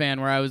sports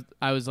fan where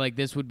I was like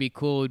this would be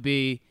cool would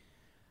be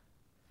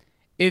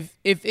if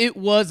it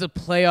was a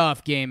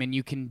playoff game and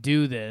you can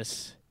do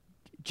this,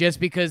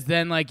 just because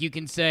then like you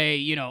can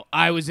say,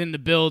 I was in the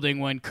building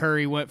when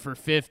Curry went for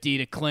 50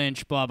 to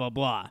clinch, blah blah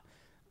blah.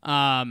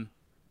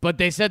 But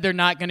they said they're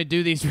not going to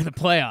do these for the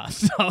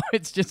playoffs, so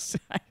it's just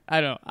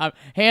I'm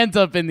hands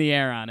up in the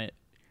air on it.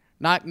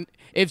 Not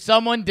if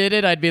someone did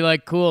it, I'd be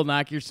like, cool,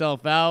 knock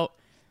yourself out.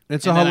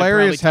 It's And a then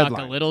hilarious I'd probably headline.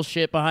 talk a little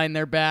shit behind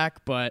their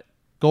back, but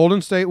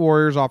Golden State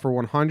Warriors offer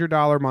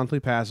 $100 monthly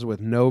passes with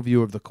no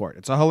view of the court.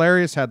 It's a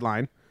hilarious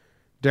headline.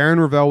 Darren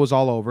Ravel was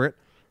all over it.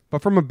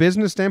 But from a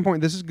business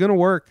standpoint, this is going to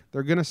work.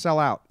 They're going to sell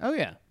out. oh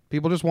yeah.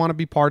 People just want to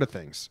be part of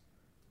things.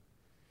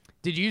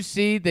 Did you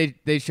see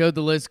they showed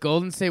the list?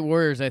 Golden State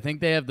Warriors, I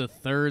think they have the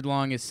 3rd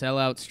longest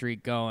sellout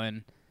streak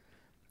going.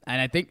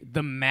 And I think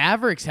the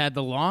Mavericks had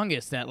the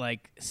longest at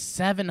like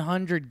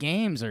 700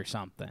 games or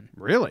something.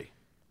 Really?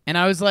 And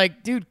I was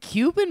like, dude,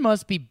 Cuban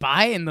must be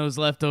buying those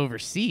leftover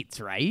seats,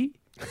 right?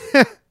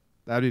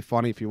 That'd be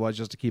funny if he was,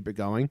 just to keep it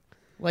going.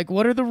 Like,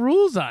 what are the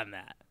rules on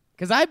that?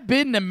 Because I've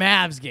been to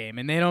Mavs game,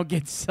 and they don't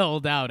get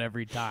sold out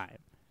every time.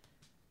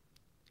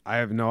 I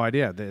have no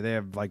idea. They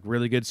have like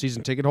really good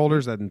season ticket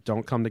holders that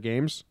don't come to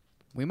games.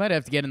 We might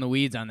have to get in the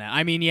weeds on that.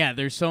 I mean, yeah,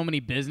 there's so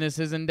many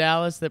businesses in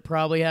Dallas that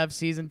probably have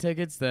season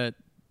tickets that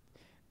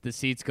the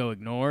seats go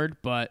ignored,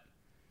 but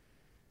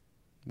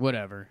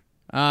whatever.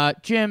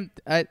 Jim,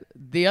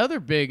 the other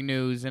big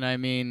news, and I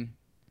mean,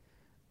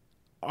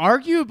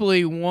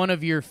 arguably one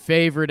of your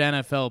favorite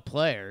NFL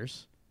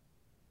players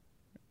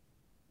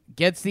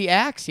gets the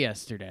axe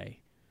yesterday.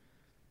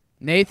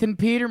 Nathan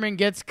Peterman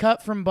gets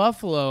cut from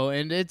Buffalo,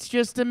 and it's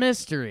just a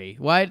mystery.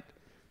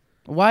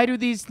 Why do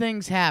these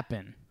things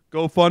happen?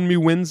 GoFundMe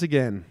wins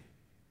again.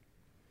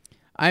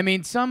 I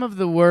mean, some of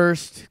the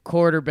worst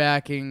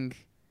quarterbacking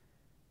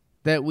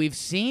that we've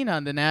seen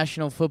on the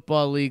National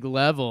Football League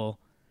level.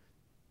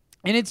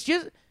 And it's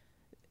just,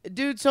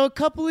 dude, so a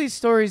couple of these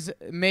stories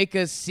make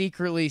us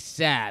secretly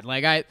sad.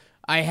 Like,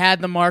 I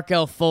had the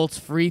Markelle Fultz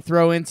free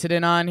throw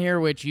incident on here,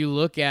 which you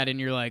look at and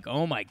you're like,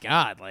 oh my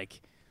God,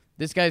 like,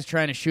 this guy's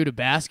trying to shoot a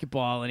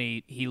basketball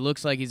and he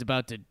looks like he's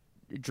about to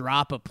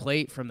drop a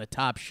plate from the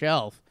top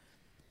shelf.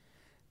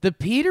 The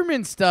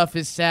Peterman stuff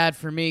is sad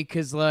for me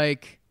because,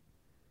 like,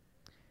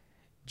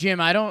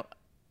 Jim, I don't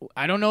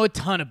know a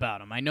ton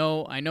about him. I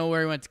know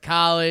where he went to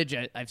college.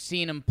 I've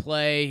seen him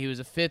play. He was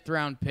a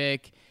 5th-round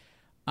pick.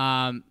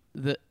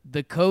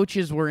 The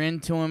coaches were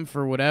into him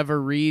for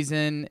whatever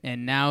reason,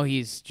 and now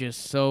he's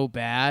just so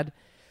bad.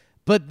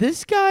 But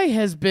this guy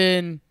has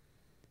been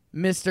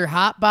Mr.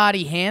 Hot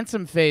Body,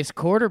 Handsome Face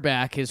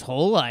quarterback his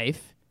whole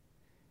life.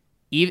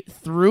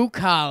 Through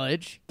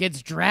college,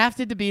 gets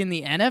drafted to be in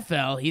the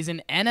NFL. He's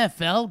an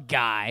NFL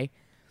guy.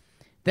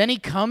 Then he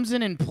comes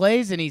in and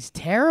plays, and he's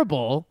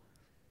terrible.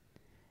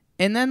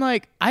 And then,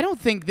 like, I don't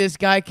think this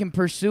guy can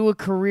pursue a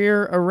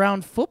career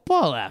around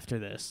football after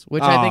this,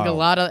 which I think a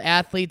lot of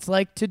athletes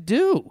like to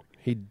do.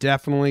 He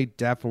definitely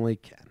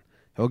can.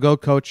 He'll go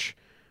coach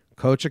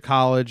a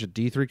college, a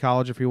D3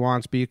 college if he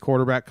wants, be a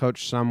quarterback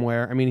coach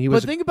somewhere. I mean, he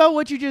was. But think about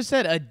what you just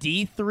said, a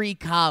D3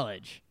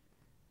 college.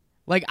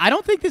 Like, I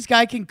don't think this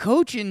guy can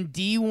coach in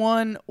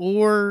D1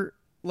 or,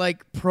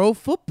 like, pro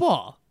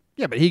football.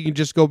 Yeah, but he can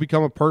just go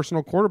become a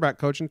personal quarterback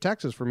coach in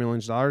Texas for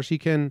millions of dollars. He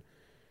can.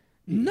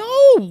 No,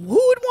 who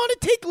would want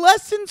to take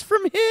lessons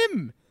from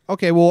him?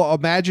 Okay, well,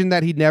 imagine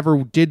that he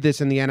never did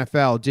this in the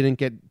NFL, didn't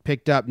get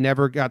picked up,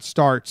 never got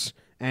starts,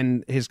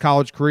 and his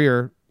college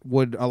career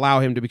would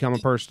allow him to become a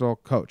personal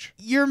coach.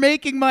 You're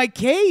making my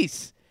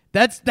case.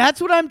 That's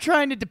what I'm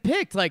trying to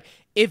depict. Like,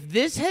 if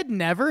this had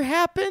never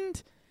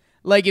happened,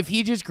 like if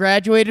he just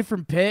graduated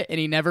from Pitt and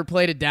he never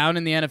played it down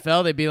in the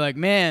NFL, they'd be like,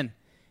 man,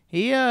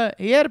 he had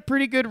a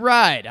pretty good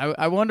ride.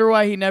 I wonder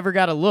why he never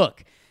got a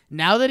look.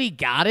 Now that he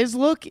got his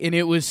look and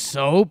it was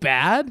so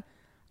bad,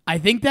 I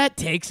think that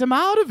takes him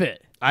out of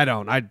it. I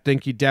don't. I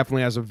think he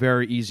definitely has a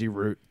very easy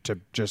route to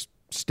just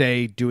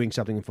stay doing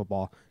something in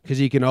football because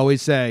he can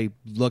always say,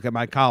 look at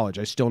my college.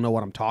 I still know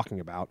what I'm talking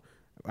about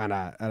at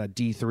a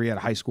D3 at a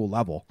high school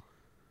level.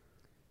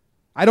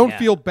 I don't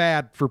feel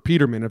bad for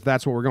Peterman if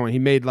that's what we're going. He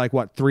made like,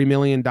 what, $3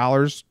 million?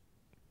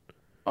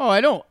 Oh,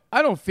 I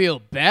don't feel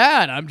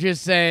bad. I'm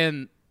just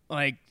saying,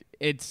 like,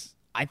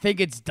 I think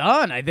it's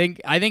done. I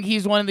think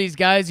he's one of these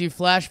guys you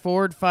flash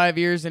forward 5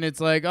 years and it's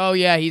like, oh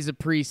yeah, he's a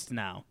priest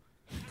now.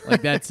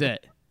 Like, that's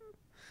it.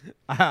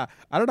 I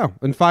don't know.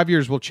 In 5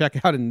 years, we'll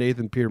check out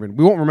Nathan Peterman.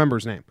 We won't remember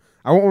his name.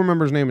 I won't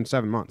remember his name in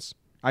 7 months.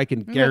 I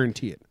can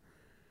guarantee it.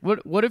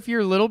 What if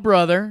your little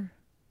brother,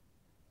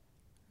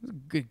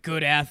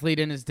 good athlete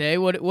in his day,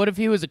 what if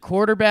he was a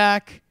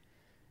quarterback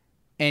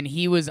and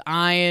he was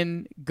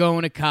eyeing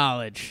going to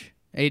college?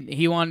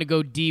 He wanted to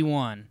go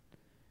D1.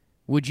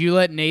 Would you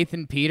let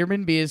Nathan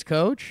Peterman be his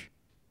coach?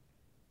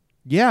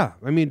 Yeah.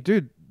 I mean,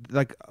 dude,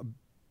 like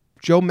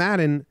Joe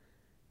Madden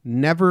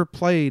never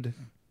played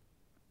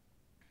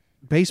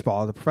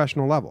baseball at the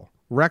professional level.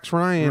 Rex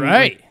Ryan.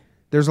 Right. Like,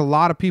 there's a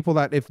lot of people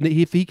that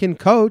if he can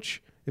coach,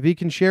 if he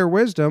can share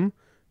wisdom,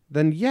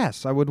 then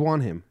yes, I would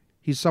want him.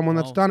 He's someone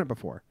that's done it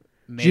before.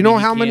 Maybe Do you know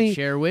he how can't many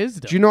share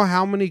wisdom? Do you know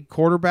how many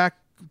quarterback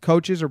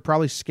coaches are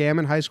probably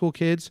scamming high school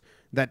kids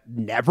that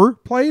never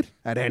played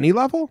at any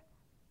level?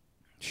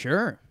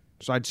 Sure.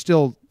 So I'd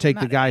still take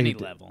Not the guy at any who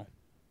did. level.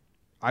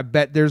 I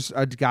bet there's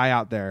a guy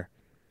out there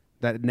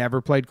that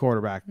never played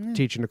quarterback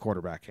teaching a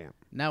quarterback camp.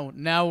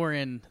 Now we're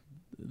in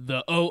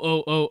the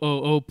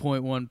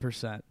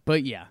 0.1%.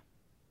 But yeah.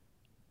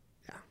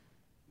 Yeah.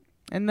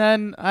 And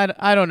then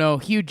I don't know,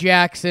 Hugh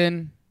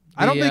Jackson.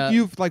 I don't think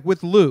you've, like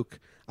with Luke,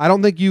 I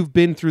don't think you've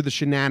been through the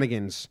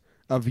shenanigans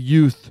of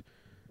youth,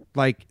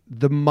 like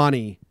the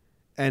money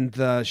and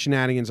the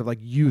shenanigans of like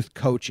youth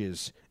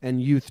coaches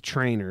and youth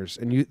trainers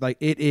and you like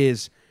it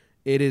is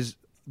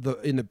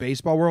in the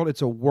baseball world,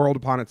 it's a world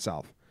upon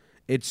itself.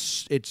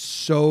 It's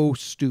so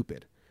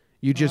stupid.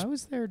 You just I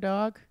was there,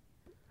 dog.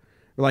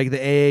 like the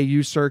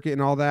AAU circuit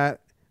and all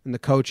that, and the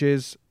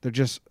coaches, they're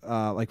just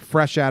like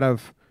fresh out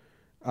of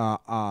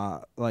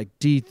like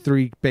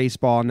D3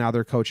 baseball. And now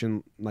they're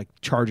coaching, like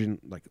charging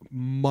like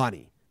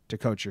money to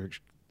coach your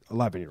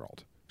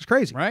 11-year-old. It's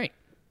crazy, Right.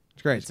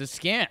 It's crazy. It's a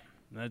scam.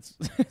 That's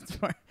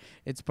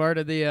it's part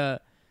of the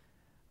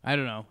I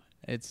don't know.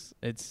 It's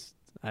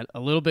a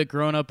little bit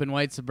grown up in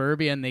white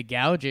suburbia, and they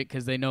gouge it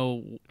because they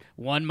know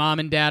one mom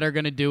and dad are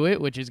going to do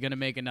it, which is going to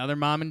make another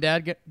mom and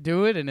dad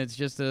do it, and it's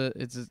just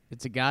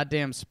it's a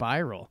goddamn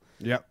spiral.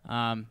 Yep.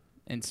 And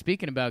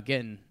speaking about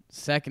getting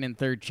second and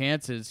third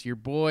chances, your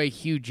boy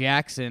Hugh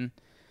Jackson,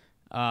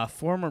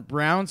 former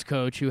Browns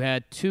coach who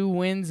had 2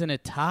 wins and a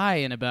tie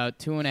in about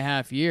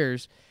 2.5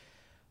 years,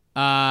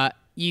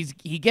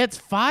 he gets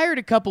fired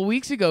a couple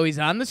weeks ago. He's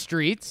on the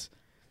streets.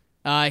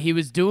 He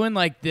was doing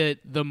like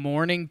the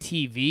morning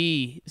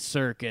TV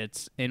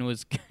circuits and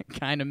was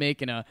kind of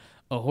making a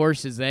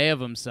horse's A of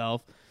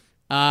himself.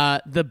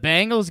 The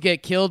Bengals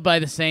get killed by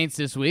the Saints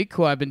this week,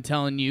 who I've been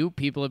telling you,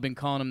 people have been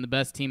calling them the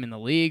best team in the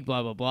league,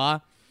 blah, blah, blah.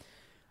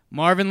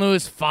 Marvin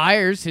Lewis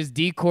fires his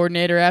D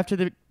coordinator after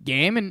the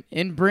game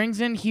and brings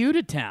in Hugh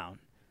to town.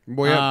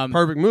 Well, yeah,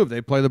 perfect move.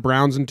 They play the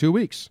Browns in 2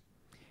 weeks.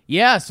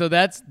 Yeah, so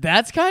that's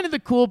kind of the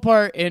cool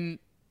part. And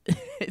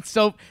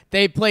so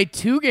they play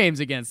 2 games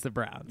against the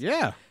Browns.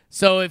 Yeah.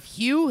 So if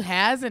Hugh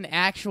has an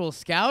actual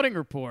scouting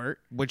report,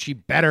 Which he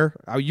better,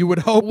 you would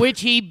hope. which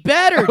he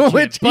better, Jim,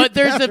 Which he but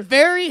there's better. a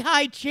very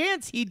high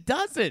chance he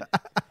doesn't.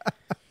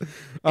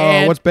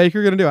 What's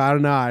Baker going to do? I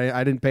don't know.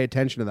 I didn't pay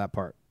attention to that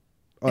part.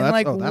 Oh, And that's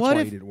like, that's what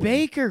why if he didn't win.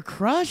 Baker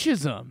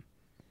crushes him?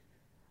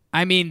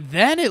 I mean,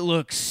 then it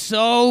looks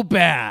so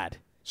bad.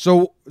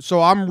 So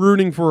I'm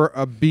rooting for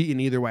a beating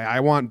either way. I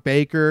want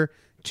Baker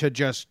to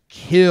just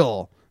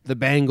kill the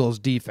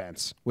Bengals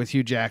defense with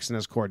Hugh Jackson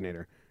as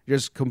coordinator.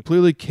 Just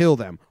completely kill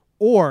them.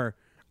 Or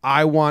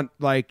I want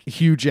like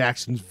Hugh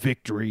Jackson's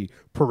victory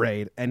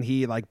parade and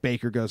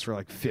Baker goes for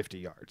like 50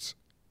 yards.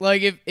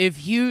 Like if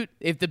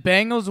the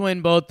Bengals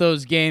win both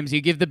those games,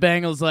 you give the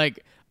Bengals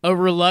like a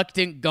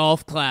reluctant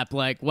golf clap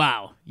like,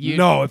 wow.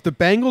 No, if the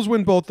Bengals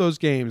win both those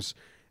games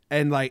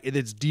and like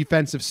it's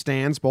defensive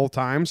stands both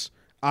times,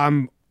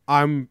 I'm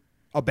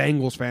a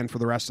Bengals fan for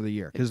the rest of the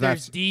year because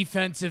there's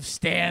defensive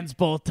stands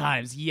both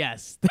times.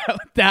 Yes,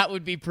 that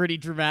would be pretty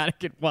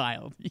dramatic and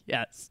wild.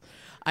 Yes,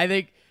 I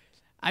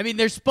mean,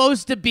 they're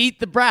supposed to beat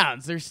the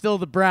Browns. They're still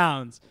the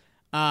Browns.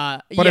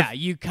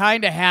 You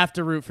kind of have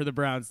to root for the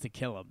Browns to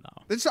kill them,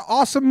 though. It's an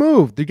awesome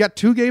move. You got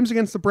 2 games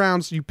against the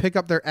Browns. You pick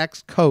up their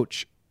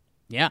ex-coach.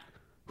 Yeah.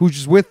 Who's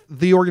just with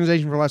the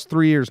organization for the last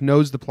 3 years,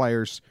 knows the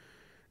players.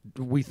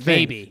 We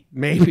think.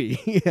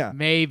 Maybe. Yeah.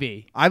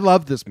 Maybe. I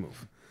love this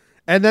move.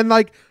 And then,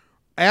 like,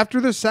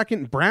 after the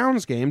second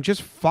Browns game,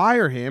 just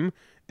fire him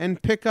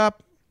and pick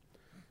up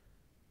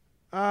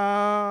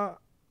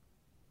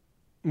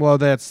well,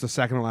 that's the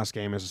second to last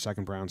game is the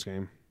second Browns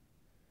game.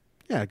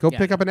 Yeah, go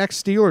pick up an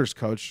ex-Steelers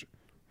coach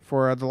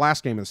for the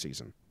last game of the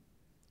season.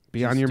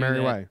 Be on your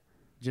merry way.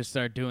 Just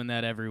start doing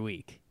that every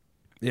week.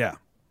 Yeah.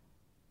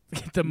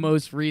 The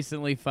most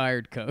recently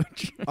fired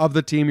coach. Of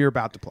the team you're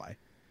about to play.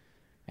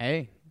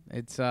 Hey,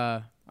 it's,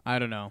 I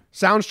don't know.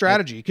 Sound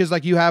strategy, because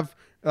like you have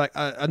like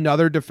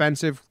another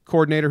defensive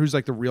coordinator who's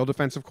like the real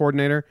defensive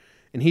coordinator,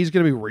 and he's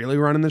going to be really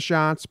running the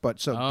shots.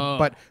 But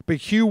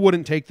Hugh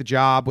wouldn't take the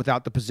job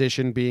without the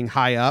position being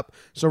high up.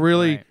 So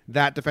really,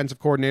 that defensive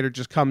coordinator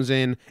just comes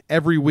in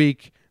every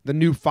week. The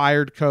new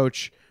fired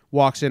coach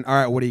walks in. All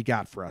right, what do you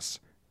got for us?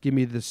 Give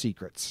me the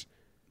secrets.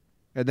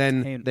 And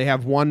then they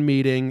have one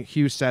meeting.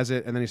 Hugh says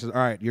it, and then he says,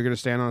 "All right, you're going to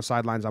stand on the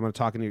sidelines. I'm going to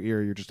talk in your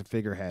ear. You're just a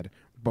figurehead.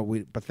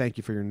 But thank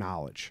you for your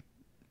knowledge."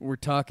 We're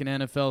talking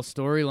NFL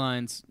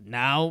storylines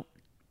now.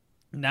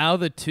 Now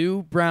the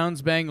 2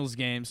 Browns-Bengals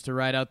games to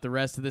ride out the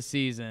rest of the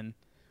season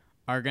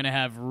are going to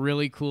have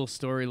really cool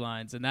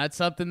storylines. And that's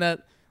something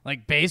that,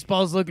 like,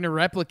 baseball's looking to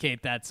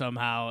replicate that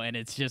somehow, and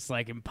it's just,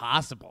 like,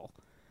 impossible.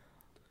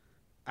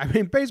 I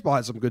mean, baseball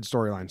has some good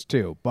storylines,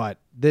 too, but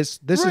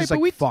this is,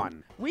 like,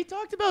 fun. We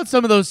talked about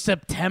some of those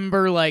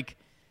September, like,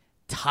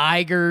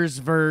 Tigers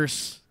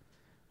versus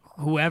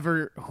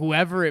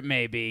whoever it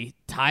may be,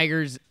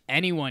 Tigers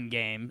anyone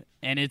game,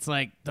 and it's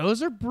like,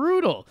 those are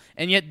brutal.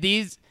 And yet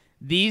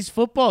these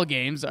football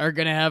games are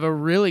going to have a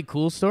really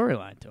cool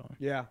storyline to them.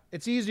 Yeah.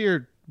 It's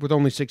easier with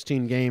only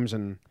 16 games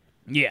and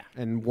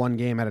one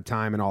game at a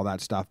time and all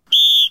that stuff.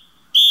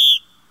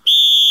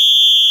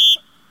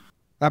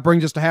 That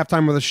brings us to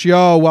halftime of the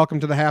show. Welcome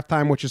to the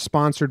halftime, which is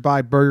sponsored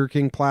by Burger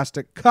King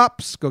Plastic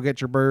Cups. Go get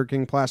your Burger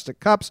King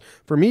Plastic Cups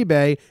from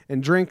eBay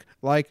and drink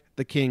like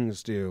the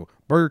Kings do.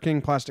 Burger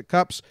King Plastic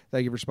Cups,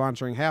 thank you for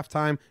sponsoring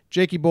halftime.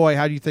 Jakey boy,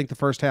 how do you think the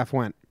first half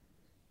went?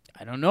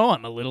 I don't know.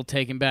 I'm a little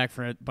taken back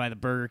by the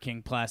Burger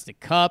King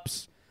Plastic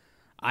Cups.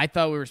 I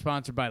thought we were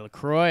sponsored by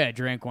LaCroix. I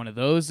drank one of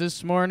those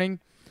this morning.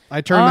 I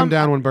turned them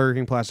down when Burger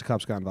King Plastic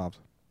Cups got involved.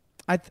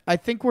 I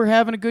think we're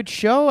having a good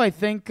show. I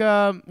think,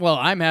 I'm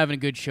having a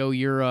good show.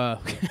 You're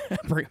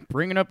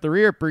bringing up the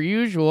rear per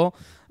usual.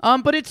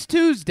 But it's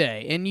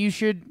Tuesday, and you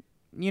should,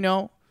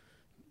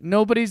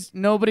 nobody's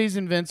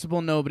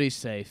invincible. Nobody's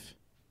safe.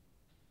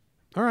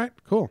 All right,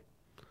 cool.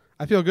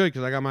 I feel good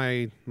because I got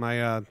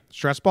my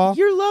stress ball.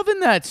 You're loving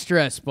that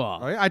stress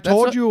ball. Oh, yeah. I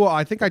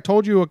think I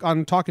told you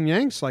on Talking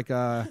Yanks, like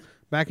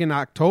back in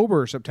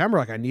October or September,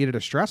 like I needed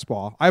a stress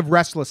ball. I have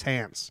restless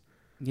hands.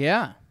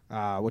 Yeah.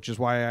 Which is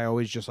why I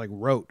always just like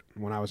wrote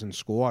when I was in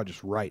school. I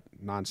just write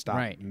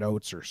nonstop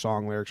notes or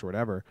song lyrics or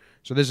whatever.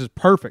 So this is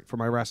perfect for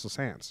my restless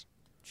hands.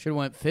 Should have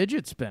went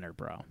fidget spinner,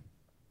 bro.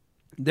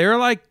 They're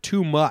like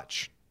too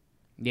much.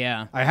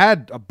 Yeah. I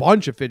had a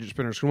bunch of fidget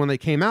spinners because when they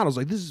came out, I was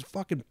like, this is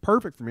fucking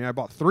perfect for me. I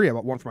bought 3. I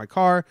bought one for my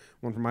car,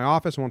 one for my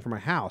office, and one for my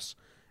house.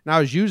 And I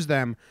always use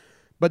them,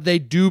 but they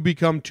do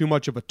become too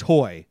much of a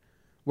toy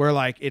where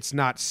like it's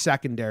not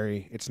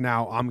secondary. It's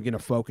now I'm going to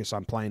focus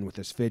on playing with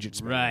this fidget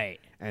spinner. Right.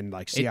 And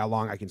like see how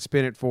long I can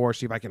spin it for,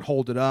 see if I can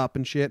hold it up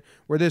and shit.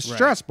 Where this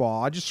stress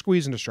ball, I just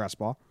squeeze into stress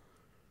ball.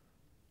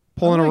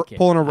 Pulling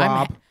a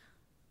Rob.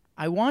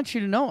 I want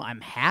you to know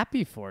I'm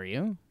happy for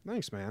you.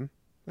 Thanks, man.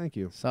 Thank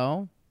you.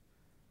 So,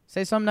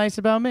 say something nice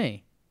about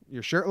me.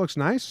 Your shirt looks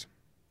nice.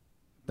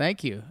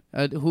 Thank you.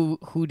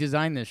 Who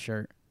designed this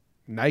shirt?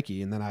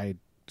 Nike, and then I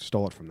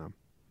stole it from them.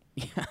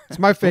 Yeah. It's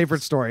my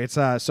favorite story. It's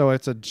a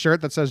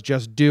shirt that says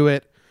 "Just Do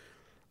It."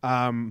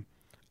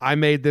 I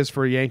made this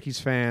for Yankees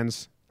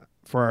fans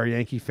for our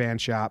Yankee fan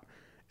shop,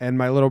 and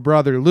my little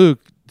brother Luke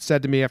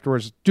said to me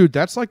afterwards, "Dude,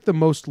 that's like the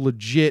most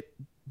legit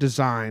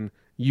design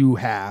you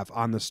have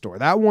on the store.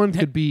 That one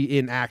could be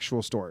in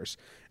actual stores."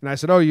 And I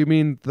said, "Oh, you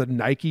mean the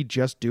Nike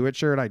Just Do It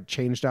shirt? I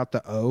changed out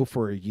the O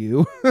for a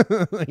U."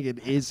 Like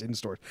it is in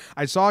stores.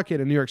 I saw a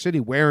kid in New York City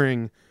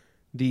wearing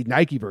the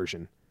Nike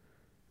version,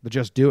 the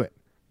Just Do It.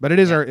 But it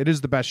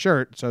is the best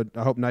shirt, so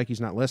I hope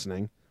Nike's not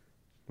listening. Why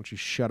don't you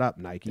shut up,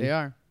 Nike? They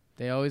are.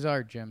 They always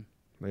are, Jim.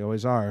 They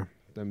always are.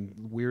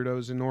 Them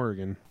weirdos in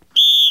Oregon.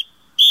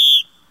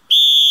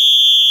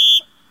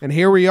 And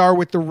here we are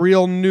with the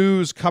real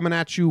news coming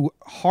at you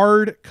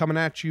hard, coming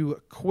at you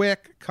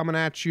quick, coming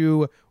at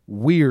you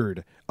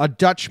weird. A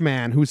Dutch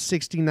man who's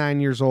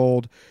 69 years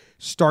old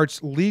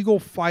starts legal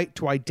fight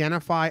to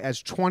identify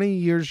as 20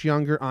 years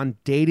younger on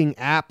dating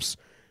apps,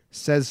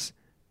 says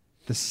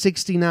the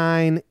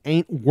 69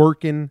 ain't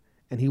working,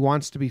 and he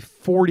wants to be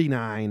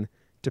 49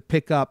 to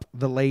pick up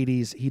the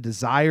ladies he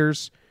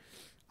desires.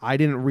 I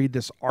didn't read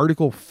this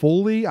article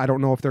fully. I don't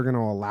know if they're going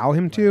to allow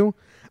him to.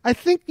 I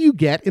think you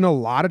get in a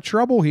lot of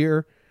trouble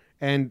here,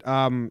 and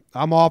I'm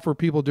all for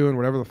people doing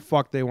whatever the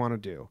fuck they want to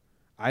do.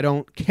 I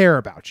don't care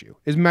about you,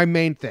 is my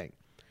main thing.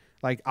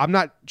 Like, I'm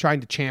not trying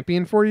to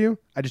champion for you.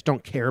 I just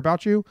don't care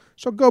about you.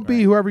 So go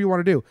be whoever you want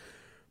to do.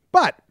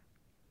 But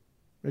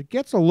it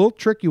gets a little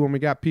tricky when we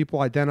got people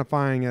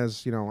identifying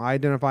as, I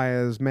identify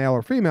as male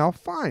or female.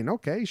 Fine.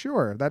 Okay,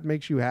 sure. That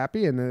makes you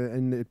happy,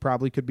 and it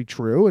probably could be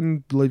true,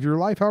 and live your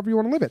life however you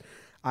want to live it.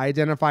 I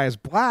identify as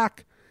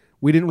black.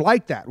 We didn't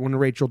like that when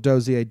Rachel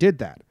Dozier did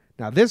that.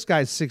 Now, this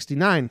guy's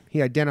 69.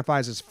 He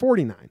identifies as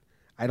 49.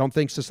 I don't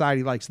think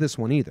society likes this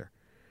one either.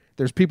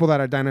 There's people that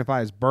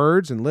identify as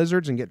birds and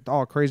lizards and get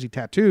all crazy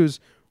tattoos.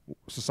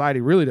 Society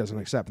really doesn't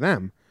accept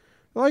them.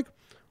 They're like,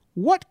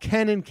 what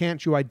can and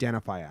can't you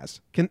identify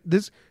as? Can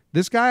this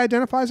guy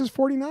identifies as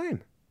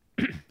 49?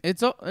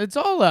 It's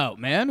all out,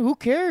 man. Who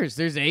cares?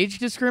 There's age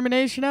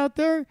discrimination out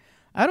there.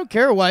 I don't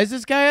care. Why does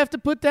this guy have to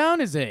put down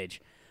his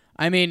age?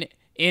 I mean,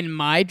 in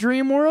my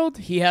dream world,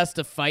 he has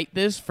to fight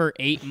this for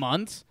 8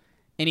 months,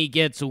 and he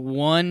gets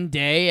one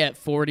day at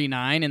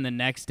 49, and the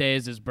next day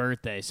is his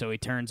birthday, so he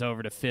turns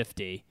over to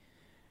 50.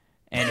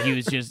 And he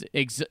was just,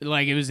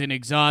 it was an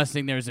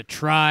exhausting, there was a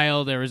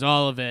trial, there was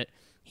all of it.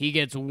 He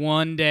gets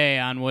one day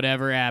on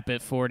whatever app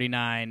at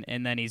 49,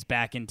 and then he's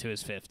back into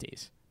his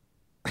 50s.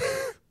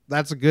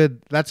 That's a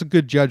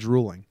good judge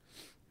ruling.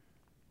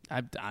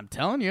 I'm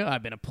telling you,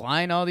 I've been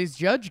applying all these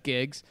judge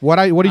gigs. What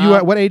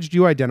age do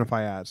you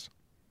identify as?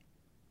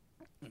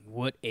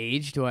 What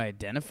age do I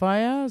identify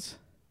as?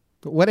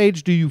 What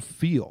age do you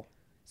feel?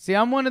 See,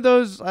 I'm one of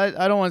those.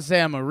 I don't want to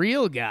say I'm a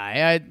real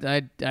guy.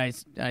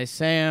 I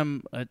say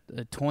I'm a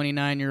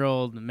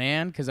 29-year-old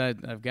man because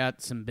I've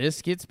got some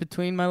biscuits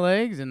between my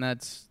legs, and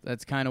that's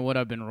kind of what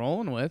I've been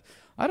rolling with.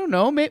 I don't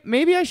know.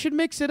 Maybe I should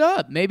mix it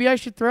up. Maybe I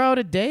should throw out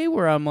a day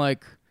where I'm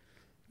like,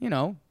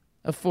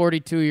 a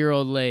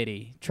 42-year-old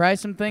lady. Try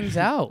some things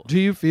out. Do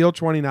you feel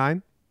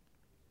 29?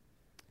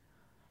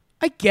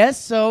 I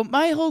guess so.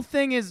 My whole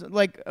thing is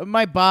like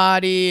my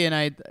body, and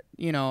I,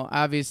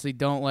 obviously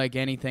don't like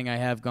anything I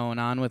have going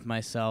on with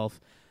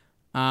myself.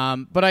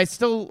 But I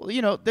still,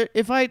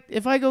 if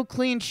I go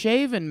clean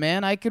shaven,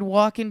 man, I could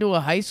walk into a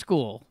high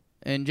school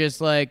and just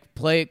like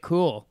play it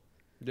cool.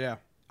 Yeah.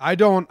 I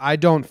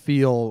don't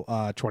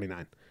feel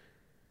 29.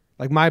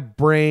 Like my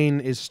brain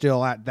is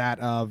still at that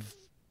of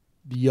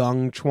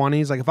young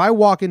 20s. Like if I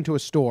walk into a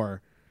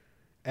store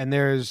and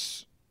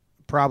there's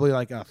probably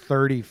like a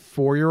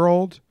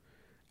 34-year-old,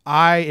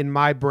 I, in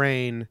my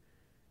brain,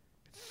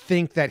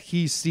 think that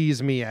he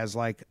sees me as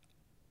like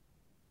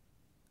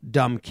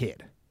dumb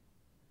kid.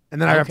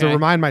 And then I have to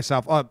remind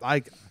myself,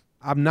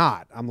 I'm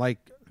not. I'm like,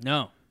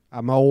 no,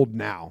 I'm old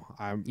now.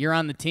 You're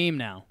on the team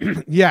now.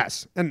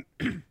 Yes. And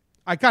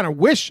I kind of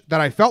wish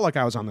that I felt like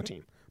I was on the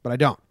team, but I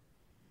don't.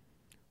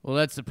 Well,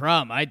 that's the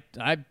problem.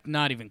 I'm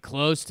not even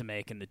close to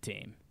making the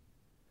team.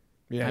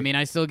 Yeah. I mean,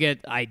 I still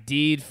get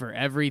ID'd for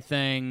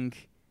everything.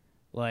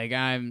 Like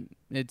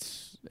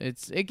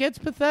it gets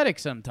pathetic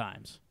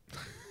sometimes.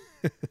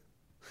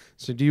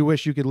 So do you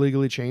wish you could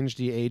legally change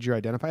the age you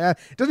identify? It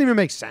doesn't even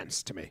make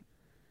sense to me.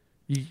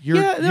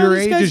 Your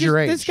age is your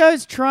age. This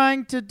guy's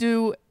trying to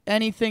do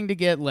anything to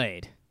get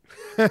laid.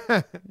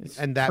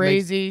 And that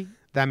crazy,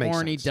 that makes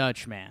horny sense.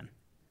 Dutch man.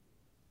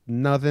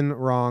 Nothing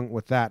wrong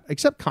with that,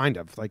 except kind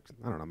of. Like,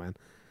 I don't know, man.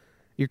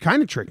 You're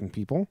kind of tricking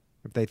people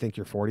if they think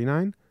you're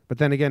 49. But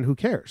then again, who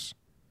cares?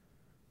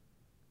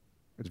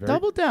 It's very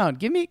Double down.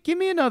 Give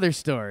me another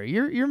story.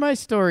 You're my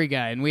story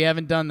guy, and we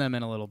haven't done them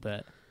in a little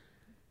bit.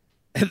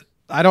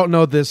 I don't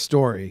know this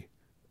story,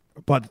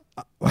 but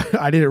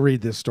I didn't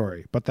read this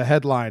story. But the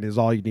headline is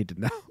all you need to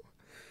know.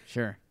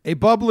 Sure. A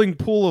bubbling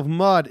pool of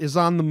mud is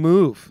on the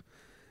move,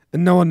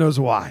 and no one knows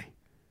why.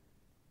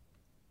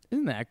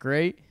 Isn't that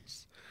great?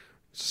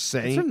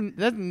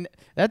 Saying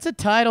That's a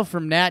title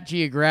from Nat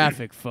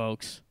Geographic,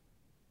 folks.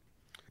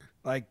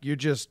 Like you're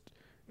just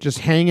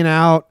hanging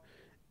out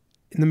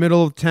in the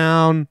middle of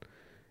town.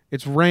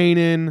 It's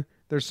raining.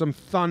 There's some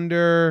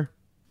thunder.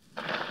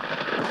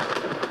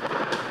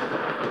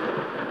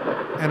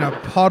 And a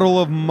puddle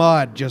of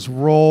mud just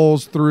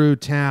rolls through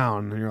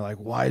town. And you're like,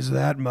 why is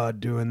that mud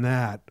doing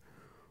that?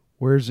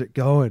 Where's it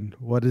going?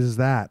 What is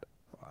that?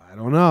 I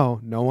don't know.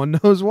 No one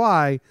knows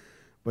why.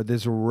 But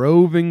this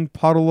roving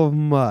puddle of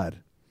mud.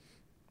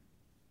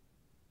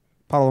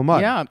 Puddle of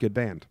Mud. Yeah. Good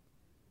band.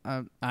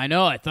 I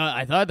know. I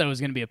thought that was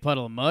going to be a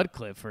Puddle of Mud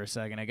clip for a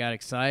second. I got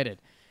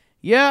excited.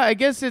 Yeah, I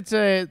guess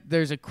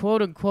there's a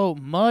quote-unquote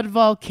mud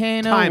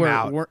volcano. Time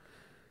out.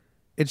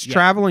 It's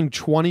traveling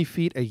 20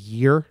 feet a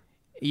year.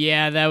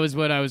 Yeah, that was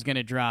what I was going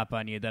to drop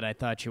on you that I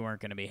thought you weren't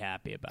going to be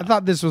happy about. I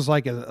thought this was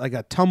like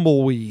a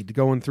tumbleweed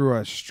going through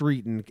a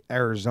street in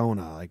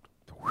Arizona. Like,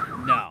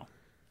 no.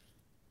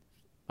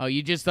 Oh,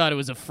 you just thought it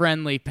was a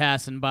friendly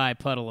passing by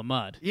puddle of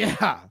mud.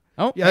 Yeah.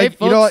 Oh, Yeah, hey, like,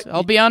 folks,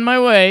 I'll be on my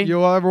way.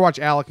 You'll ever watch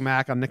Alec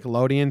Mack on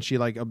Nickelodeon? She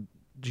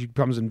she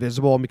becomes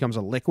invisible and becomes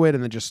a liquid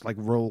and then just like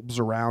rolls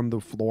around the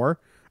floor.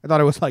 I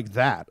thought it was like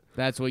that.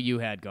 That's what you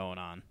had going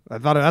on.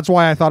 That's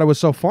why I thought it was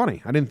so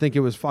funny. I didn't think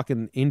it was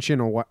fucking inching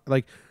or what.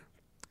 Like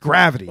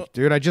gravity,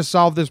 dude. I just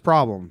solved this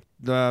problem.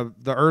 The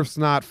Earth's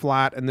not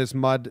flat and this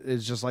mud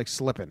is just like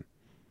slipping.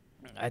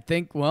 I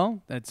think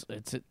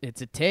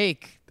it's a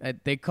take.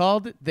 They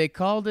called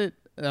it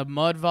a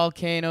mud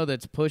volcano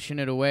that's pushing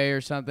it away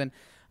or something.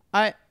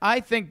 I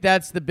think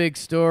that's the big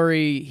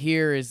story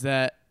here is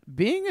that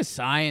being a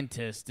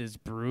scientist is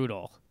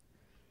brutal.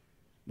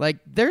 Like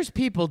there's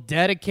people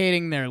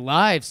dedicating their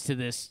lives to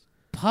this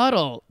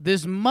puddle,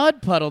 this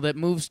mud puddle that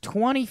moves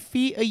 20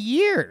 feet a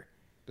year.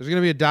 There's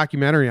going to be a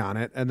documentary on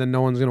it and then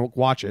no one's going to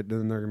watch it and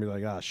then they're going to be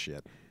like, "Oh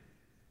shit."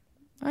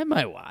 I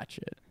might watch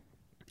it.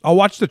 I'll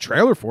watch the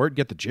trailer for it,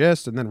 get the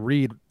gist, and then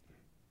read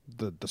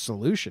the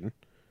solution.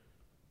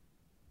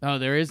 Oh,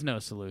 there is no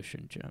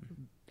solution,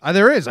 Jim.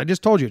 There is. I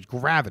just told you. It's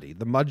gravity.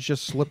 The mud's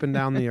just slipping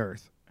down the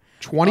earth.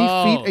 20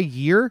 feet a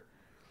year?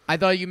 I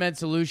thought you meant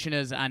solution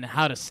as on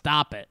how to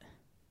stop it.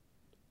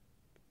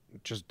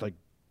 Just, like,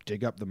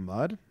 dig up the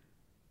mud?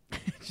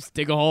 Just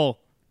dig a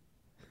hole.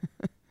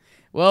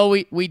 Well,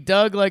 we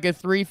dug like a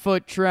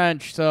 3-foot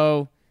trench,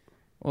 so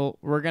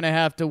we're going to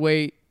have to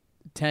wait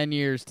 10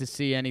 years to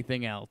see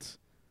anything else.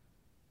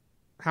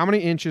 How many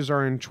inches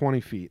are in 20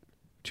 feet?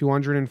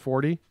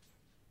 240?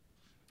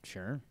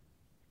 Sure.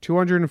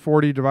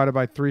 240 divided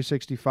by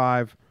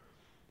 365.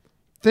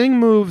 Thing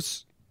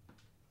moves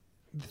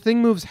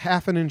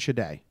half an inch a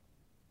day.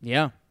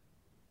 Yeah.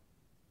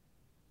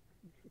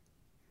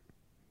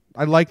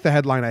 I like the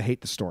headline. I hate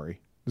the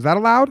story. Is that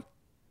allowed?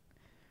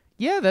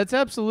 Yeah, that's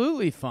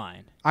absolutely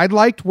fine. I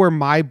liked where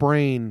my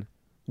brain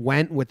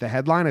went with the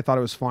headline. I thought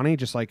it was funny.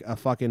 Just like I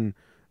thought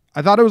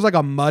it was like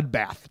a mud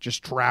bath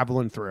just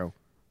traveling through.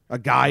 A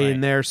guy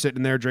in there,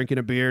 sitting there, drinking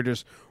a beer,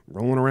 just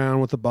rolling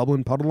around with a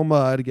bubbling puddle of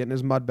mud, getting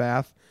his mud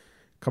bath,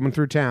 coming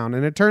through town.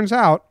 And it turns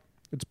out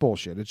it's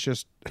bullshit. It's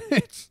just,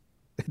 it's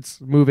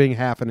moving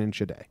half an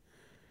inch a day.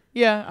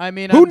 Yeah, I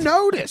mean... Who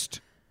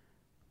noticed?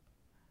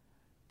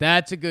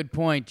 That's a good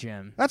point,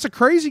 Jim. That's a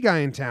crazy guy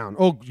in town.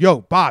 Oh,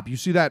 yo, Bob, you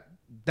see that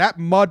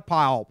mud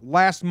pile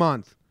last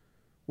month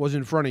was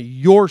in front of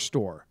your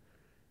store.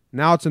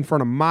 Now it's in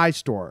front of my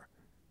store.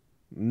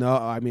 No,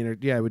 I mean,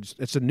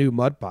 it's a new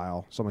mud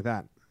pile, something like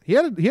that. He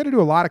had to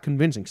do a lot of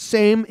convincing.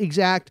 Same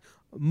exact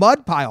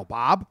mud pile,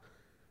 Bob.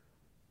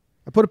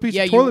 I put a piece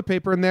of toilet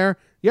paper in there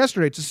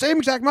yesterday. It's the same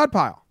exact mud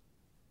pile.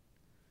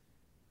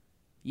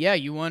 Yeah,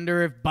 you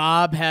wonder if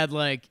Bob had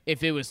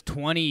if it was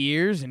 20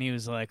 years and he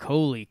was like,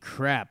 holy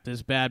crap,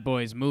 this bad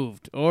boy's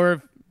moved.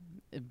 Or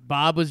if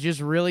Bob was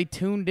just really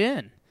tuned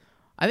in.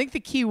 I think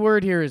the key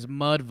word here is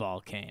mud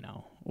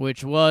volcano,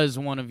 which was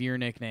one of your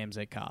nicknames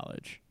at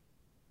college.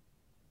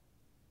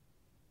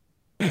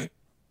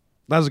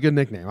 That was a good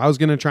nickname. I was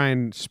going to try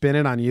and spin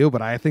it on you,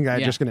 but I think I'm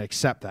just going to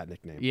accept that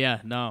nickname. Yeah,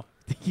 no.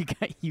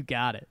 You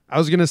got it. I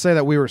was going to say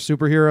that we were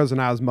superheroes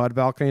and I was Mud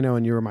Volcano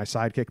and you were my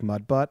sidekick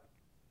Mud Butt.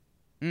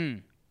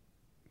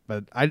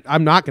 But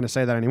I'm not going to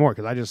say that anymore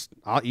because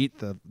I'll eat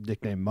the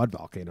nickname Mud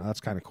Volcano.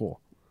 That's kind of cool.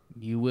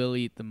 You will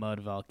eat the Mud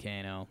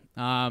Volcano.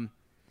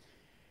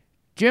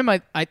 Jim,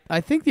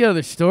 I think the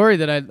other story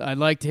that I'd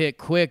like to hit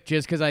quick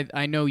just because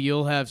I know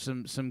you'll have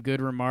some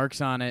good remarks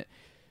on it.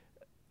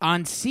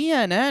 On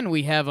CNN,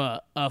 we have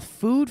a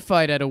food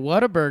fight at a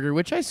Whataburger,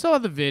 which I saw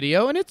the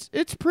video, and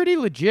it's pretty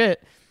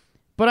legit.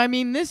 But, I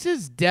mean, this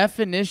is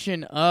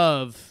definition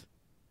of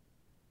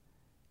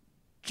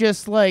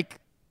just,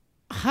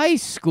 high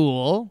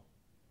school,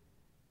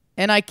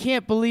 and I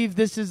can't believe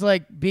this is,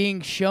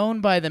 being shown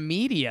by the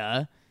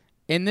media,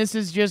 and this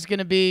is just going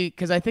to be,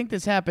 because I think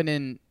this happened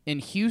in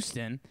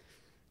Houston.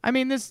 I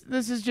mean, this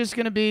is just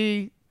going to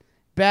be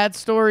bad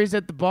stories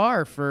at the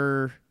bar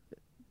for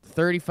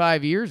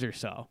 35 years or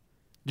so.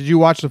 Did you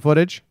watch the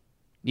footage?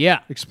 Yeah.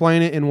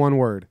 Explain it in one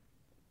word.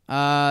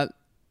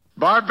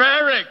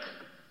 Barbaric.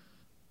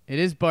 It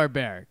is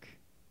barbaric.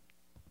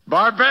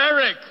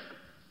 Barbaric.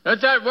 Let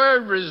that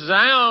word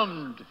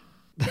resound.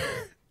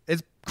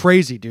 It's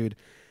crazy, dude.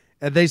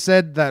 They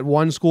said that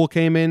one school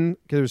came in,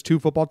 because there was 2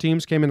 football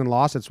teams, came in and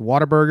lost. It's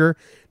Whataburger.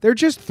 They're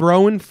just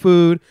throwing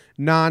food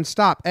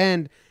nonstop.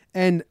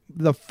 And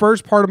the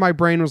first part of my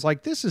brain was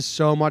like, this is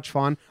so much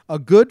fun. A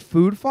good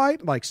food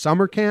fight, like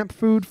summer camp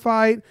food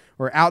fight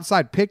or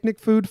outside picnic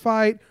food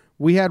fight.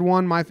 We had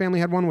one, my family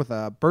had one with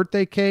a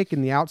birthday cake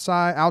in the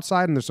outside,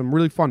 and there's some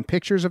really fun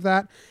pictures of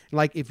that.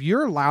 Like, if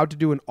you're allowed to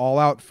do an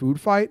all-out food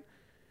fight,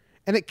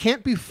 and it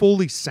can't be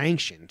fully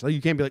sanctioned. So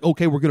you can't be like,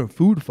 okay, we're going to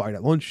food fight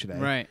at lunch today.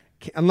 Right.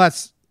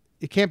 Unless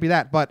it can't be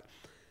that. But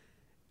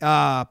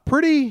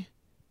pretty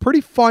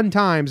fun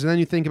times. And then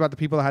you think about the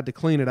people that had to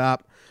clean it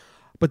up.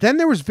 But then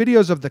there was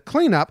videos of the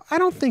cleanup. I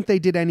don't think they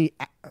did any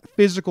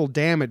physical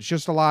damage.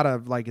 Just a lot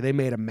of, they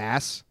made a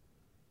mess.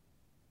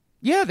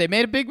 Yeah, they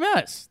made a big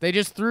mess. They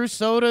just threw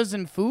sodas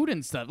and food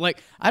and stuff.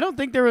 Like, I don't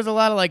think there was a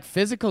lot of, like,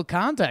 physical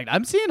contact.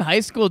 I'm seeing high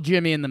school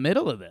Jimmy in the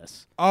middle of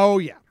this. Oh,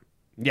 yeah.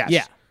 Yes.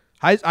 Yeah.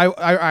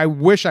 I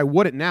wish I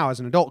wouldn't now as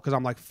an adult because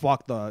I'm like,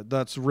 fuck,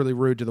 that's really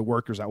rude to the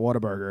workers at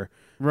Whataburger.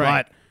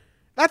 Right. But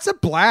that's a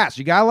blast.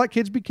 You got to let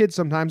kids be kids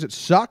sometimes. It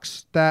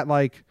sucks that,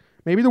 like,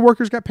 maybe the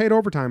workers got paid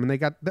overtime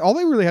and all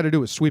they really had to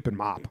do was sweep and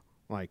mop.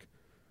 Like,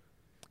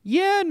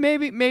 yeah, and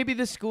maybe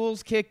the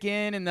schools kick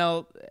in and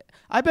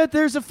I bet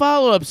there's a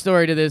follow-up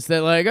story to this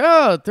that, like,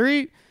 oh,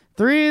 three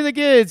of the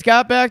kids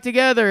got back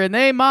together and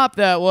they mopped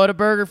that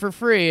Whataburger for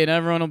free, and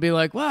everyone will be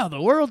like, wow,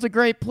 the world's a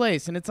great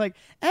place. And it's like,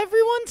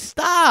 everyone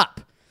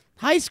stop.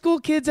 High school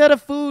kids had a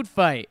food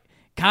fight.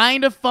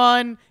 Kind of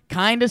fun,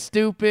 kind of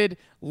stupid.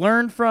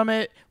 Learn from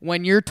it.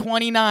 When you're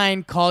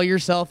 29, call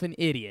yourself an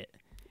idiot.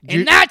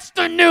 And that's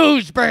the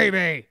news,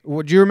 baby.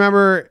 Would you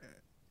remember,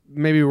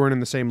 maybe we weren't in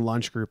the same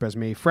lunch group as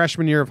me,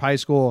 freshman year of high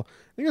school,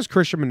 I think it was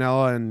Christian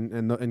Manella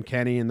and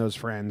Kenny and those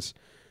friends.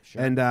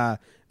 Sure. And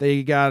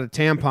they got a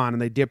tampon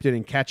and they dipped it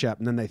in ketchup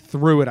and then they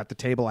threw it at the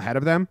table ahead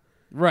of them.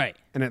 Right.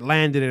 And it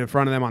landed in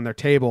front of them on their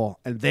table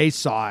and they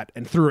saw it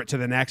and threw it to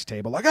the next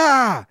table like,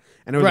 ah!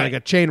 And it was like a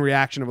chain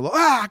reaction of a little,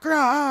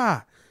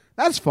 ah!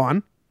 That's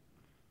fun.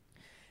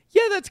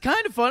 Yeah, that's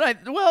kind of fun. I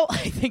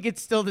think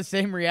it's still the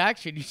same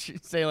reaction. You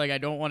should say, like, I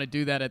don't want to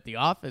do that at the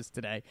office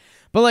today.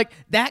 But, like,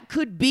 that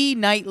could be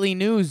nightly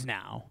news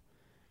now.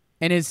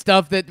 And it's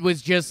stuff that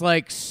was just,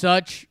 like,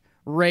 such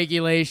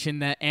regulation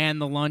that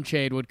the lunch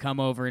aide would come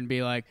over and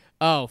be like,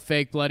 oh,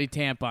 fake bloody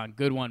tampon.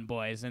 Good one,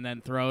 boys. And then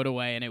throw it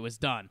away, and it was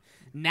done.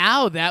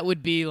 Now that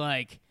would be,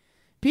 like,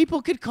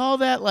 people could call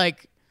that,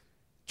 like,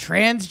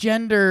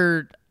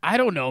 transgender, I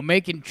don't know,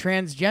 making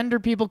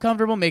transgender people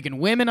comfortable, making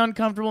women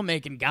uncomfortable,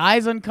 making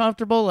guys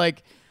uncomfortable.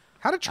 Like,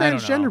 how do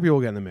transgender people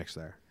get in the mix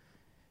there?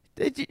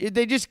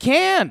 They just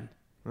can.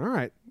 All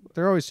right.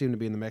 They always seem to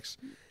be in the mix.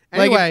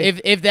 Anyway,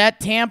 like if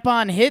that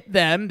tampon hit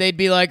them, they'd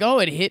be like, oh,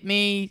 it hit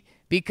me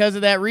because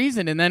of that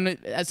reason. And then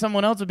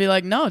someone else would be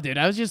like, no, dude,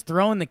 I was just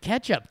throwing the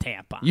ketchup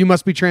tampon. You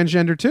must be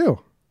transgender too.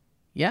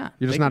 Yeah.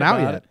 You're just not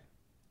out yet.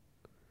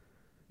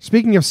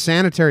 Speaking of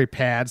sanitary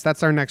pads,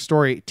 that's our next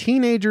story.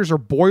 Teenagers are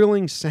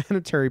boiling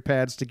sanitary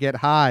pads to get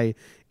high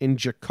in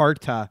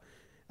Jakarta.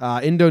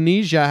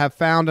 Indonesia have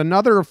found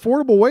another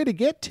affordable way to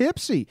get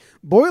tipsy,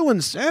 boiling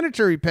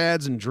sanitary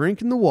pads and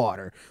drinking the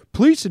water.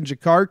 Police in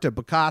Jakarta,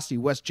 Bekasi,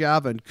 West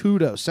Java, and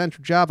Kudo,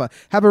 Central Java,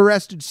 have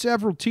arrested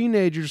several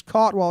teenagers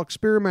caught while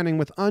experimenting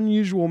with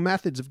unusual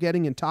methods of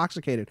getting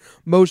intoxicated.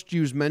 Most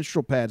use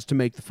menstrual pads to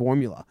make the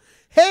formula.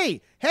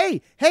 Hey,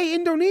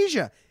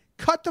 Indonesia,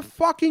 cut the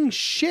fucking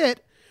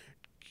shit.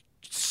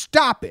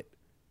 Stop it.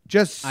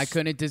 I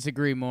couldn't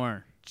disagree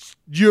more.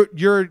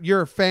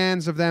 You're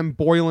fans of them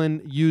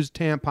boiling used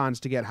tampons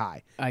to get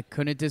high. I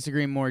couldn't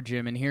disagree more,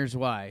 Jim, and here's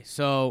why.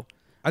 So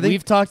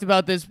we've talked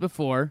about this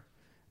before.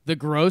 The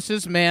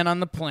grossest man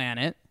on the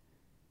planet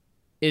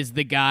is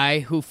the guy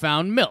who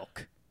found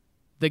milk.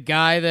 The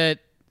guy that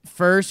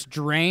first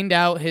drained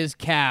out his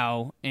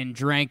cow and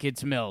drank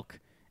its milk.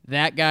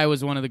 That guy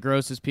was one of the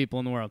grossest people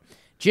in the world.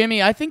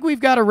 Jimmy, I think we've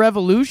got a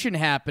revolution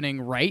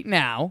happening right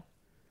now.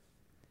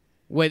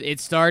 It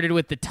started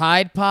with the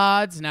Tide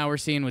Pods. Now we're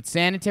seeing with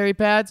sanitary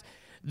pads.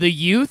 The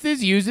youth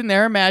is using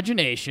their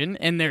imagination,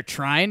 and they're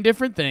trying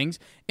different things,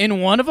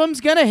 and one of them's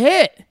going to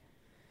hit.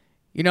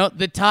 You know,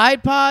 the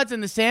Tide Pods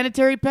and the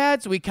sanitary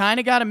pads, we kind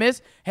of got to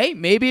miss. Hey,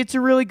 maybe it's a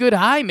really good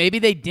high. Maybe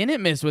they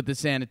didn't miss with the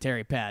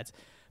sanitary pads.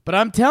 But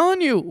I'm telling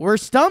you, we're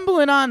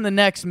stumbling on the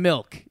next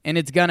milk, and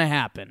it's going to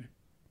happen.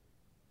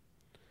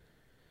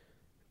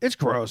 It's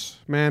gross,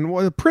 man.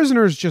 Well, the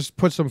prisoners just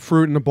put some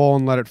fruit in a bowl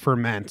and let it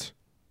ferment.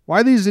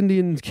 Why these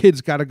Indian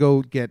kids got to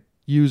go get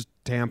used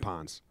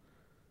tampons?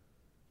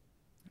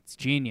 It's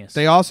genius.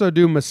 They also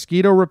do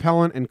mosquito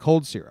repellent and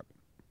cold syrup.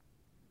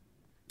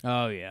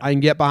 Oh, yeah. I can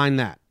get behind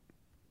that.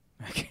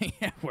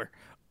 Yeah, we're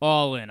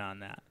all in on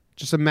that.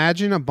 Just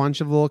imagine a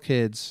bunch of little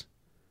kids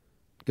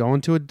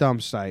going to a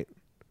dump site,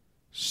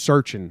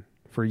 searching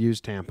for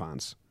used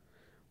tampons.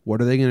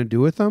 What are they going to do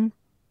with them?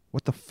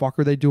 What the fuck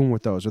are they doing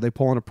with those? Are they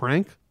pulling a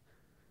prank?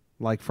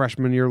 Like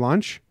freshman year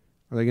lunch?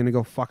 Are they going to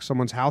go fuck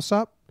someone's house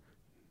up?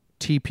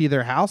 TP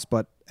their house,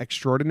 but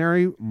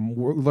extraordinarily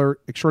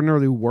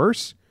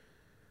worse?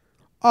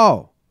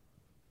 Oh,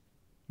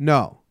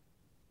 no.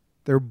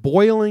 They're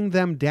boiling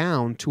them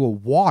down to a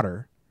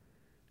water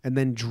and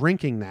then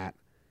drinking that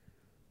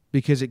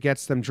because it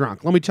gets them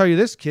drunk. Let me tell you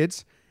this,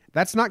 kids.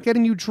 That's not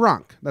getting you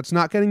drunk. That's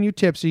not getting you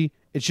tipsy.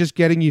 It's just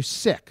getting you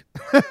sick,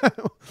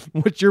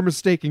 which you're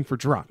mistaking for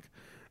drunk.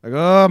 Like,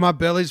 oh, my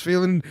belly's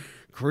feeling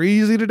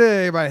crazy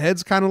today. My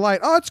head's kind of light.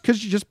 Oh, it's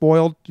because you just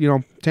boiled,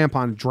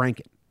 tampon and drank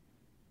it.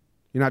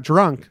 You're not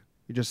drunk.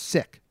 You're just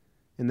sick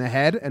in the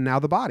head and now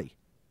the body.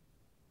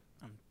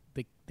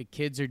 The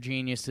kids are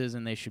geniuses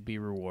and they should be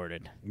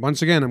rewarded.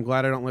 Once again, I'm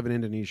glad I don't live in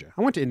Indonesia.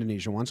 I went to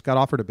Indonesia once, got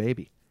offered a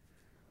baby.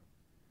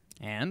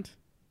 And?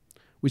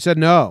 We said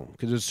no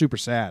because it was super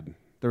sad.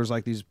 There was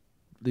like these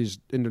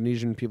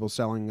Indonesian people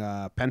selling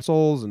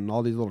pencils and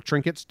all these little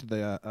trinkets to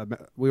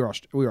the we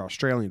were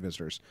Australian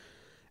visitors.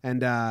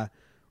 And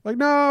like,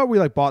 no, we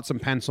like bought some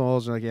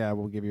pencils. We're like, yeah,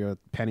 we'll give you a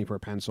penny for a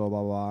pencil,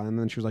 blah, blah, blah. And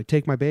then she was like,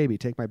 take my baby,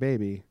 take my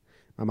baby.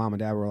 My mom and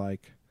dad were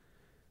like,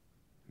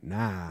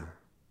 nah,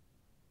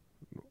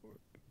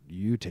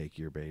 you take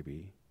your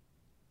baby.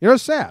 You know,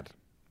 it's sad.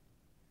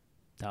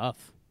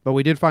 Tough. But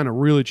we did find a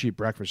really cheap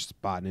breakfast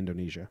spot in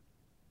Indonesia.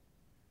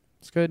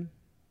 It's good.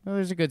 Well,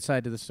 there's a good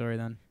side to the story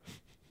then.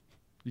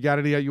 You got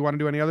any? You want to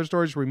do any other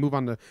stories? Or we move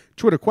on to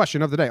Twitter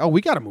question of the day. Oh, we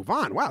got to move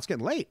on. Wow, it's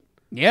getting late.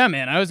 Yeah,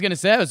 man. I was gonna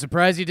say I was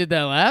surprised you did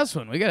that last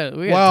one. We got.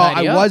 Well,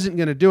 I wasn't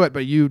gonna do it,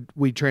 but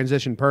we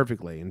transitioned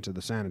perfectly into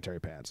the sanitary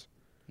pads.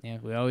 Yeah,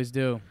 we always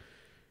do.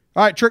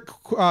 All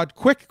right,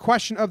 quick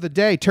question of the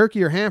day: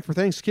 turkey or ham for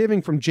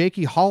Thanksgiving from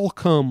Jakey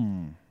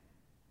Holcomb.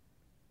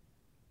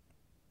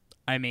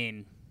 I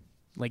mean,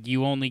 like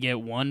you only get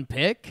one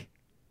pick.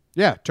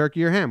 Yeah,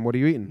 turkey or ham. What are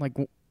you eating? Like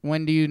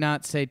when do you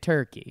not say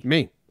turkey?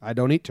 Me. I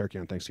don't eat turkey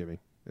on Thanksgiving.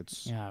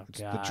 It's God.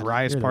 the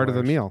driest You're part the of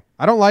the worst. meal.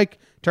 I don't like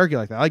turkey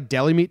like that. I like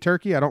deli meat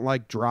turkey. I don't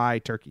like dry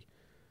turkey.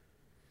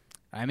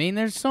 I mean,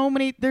 there's so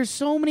many.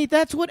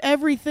 That's what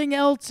everything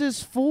else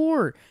is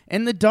for.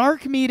 And the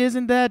dark meat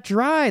isn't that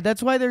dry.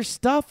 That's why there's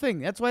stuffing.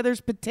 That's why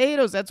there's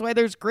potatoes. That's why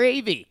there's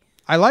gravy.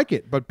 I like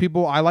it, but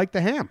I like the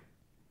ham.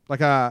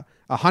 Like a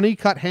honey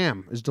cut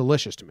ham is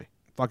delicious to me.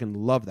 Fucking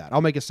love that.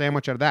 I'll make a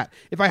sandwich out of that.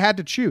 If I had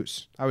to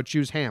choose, I would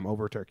choose ham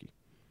over turkey.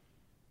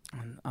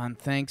 On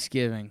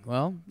Thanksgiving.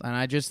 Well, and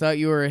I just thought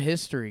you were a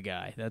history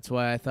guy. That's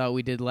why I thought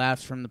we did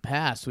Laughs from the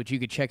Past, which you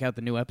could check out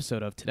the new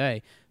episode of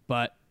today.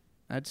 But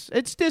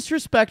it's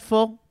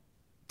disrespectful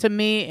to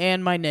me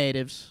and my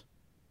natives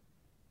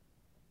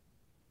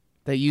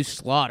that you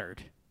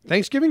slaughtered.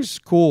 Thanksgiving's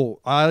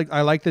cool.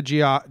 I like the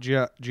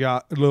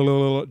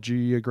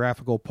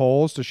geographical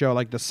polls to show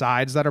like the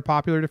sides that are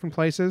popular in different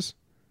places.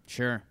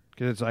 Sure.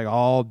 Because it's like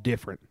all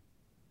different.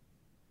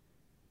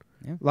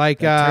 Yeah. Like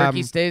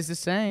turkey stays the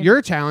same. You're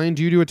Italian.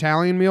 Do you do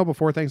Italian meal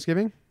before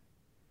Thanksgiving?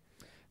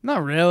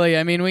 Not really.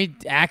 I mean, we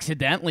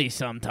accidentally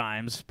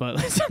sometimes,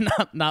 but it's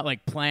not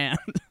like planned.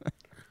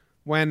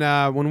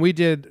 When we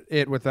did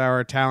it with our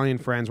Italian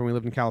friends when we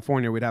lived in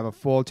California, we'd have a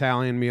full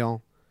Italian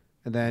meal,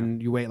 and then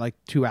you wait like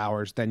 2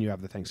 hours, then you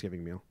have the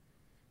Thanksgiving meal.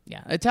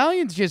 Yeah,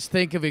 Italians just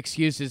think of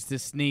excuses to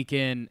sneak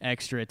in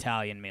extra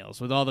Italian meals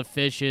with all the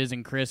fishes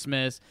and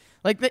Christmas.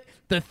 Like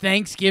the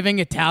Thanksgiving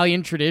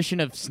Italian tradition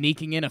of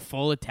sneaking in a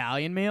full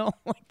Italian meal,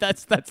 like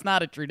that's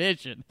not a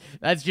tradition.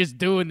 That's just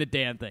doing the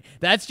damn thing.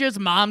 That's just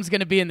mom's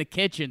going to be in the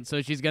kitchen,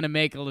 so she's going to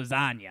make a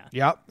lasagna.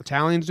 Yep,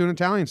 Italians doing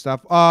Italian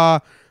stuff.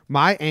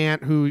 My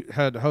aunt, who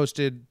had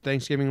hosted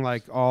Thanksgiving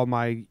like all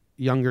my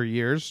younger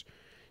years,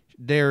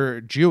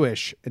 they're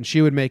Jewish, and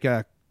she would make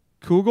a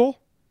kugel?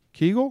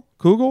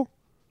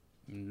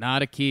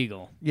 Not a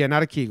Kegel. Yeah,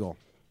 not a kegel.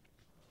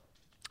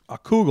 A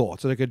kugel.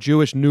 It's like a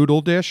Jewish noodle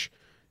dish.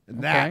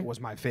 And that was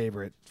my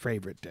favorite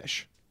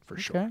dish, for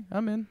sure. Okay,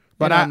 I'm in.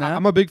 But In on that.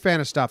 I'm a big fan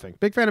of stuffing.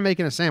 Big fan of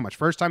making a sandwich.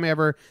 First time I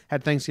ever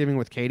had Thanksgiving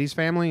with Katie's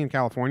family in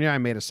California, I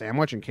made a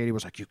sandwich, and Katie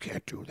was like, you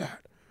can't do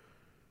that.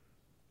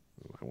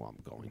 Well,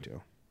 I'm going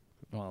to.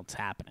 Well, it's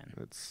happening.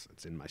 It's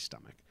in my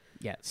stomach.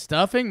 Yeah,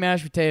 stuffing,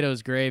 mashed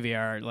potatoes, gravy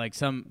are like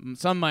some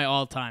of my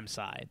all-time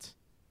sides.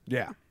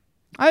 Yeah.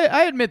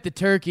 I admit the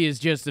turkey is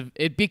just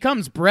it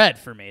becomes bread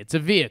for me. It's a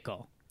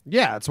vehicle.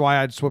 Yeah, that's why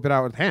I'd swip it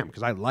out with ham,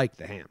 because I like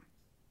the ham.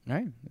 All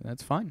right,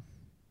 that's fine.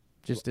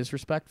 Just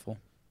disrespectful.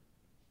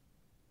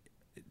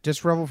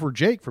 Disrespectful for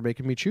Jake for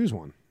making me choose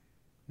one.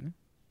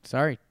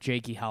 Sorry,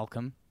 Jakey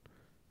Halcomb.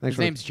 Thanks His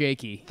name's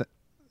Jakey.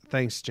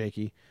 Thanks,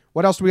 Jakey.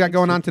 What else do we got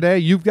going on today?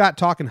 You've got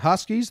Talking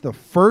Huskies, the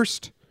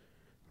first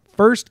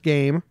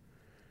game.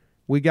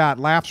 We got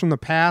Laughs from the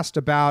Past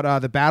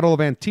about the Battle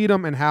of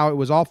Antietam and how it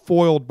was all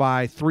foiled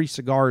by 3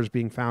 cigars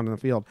being found in the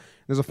field.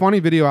 There's a funny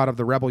video out of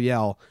the Rebel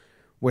Yell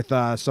with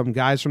some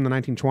guys from the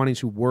 1920s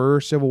who were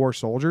Civil War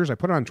soldiers. I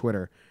put it on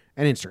Twitter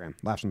and Instagram,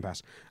 Laughs from the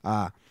Past.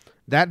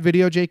 That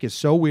video, Jake, is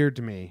so weird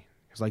to me.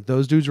 It's like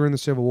those dudes were in the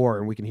Civil War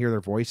and we can hear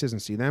their voices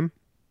and see them.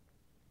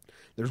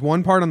 There's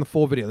one part on the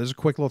full video. There's a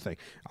quick little thing.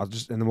 And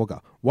then we'll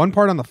go. One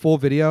part on the full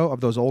video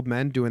of those old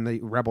men doing the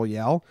Rebel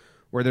Yell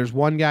where there's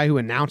one guy who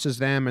announces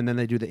them and then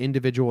they do the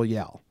individual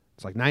yell.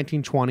 It's like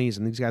 1920s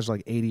and these guys are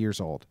like 80 years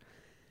old.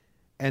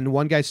 And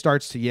one guy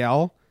starts to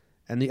yell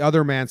and the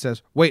other man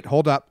says, wait,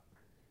 hold up.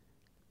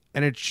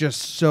 And it's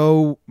just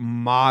so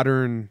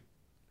modern.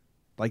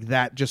 Like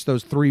that, just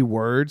those 3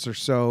 words are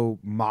so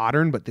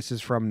modern, but this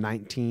is from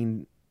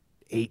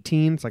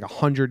 1918. It's like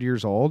 100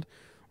 years old.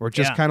 Or it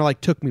just kind of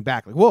like took me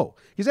back. Like, whoa.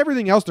 Because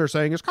everything else they're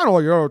saying is kind of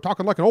like,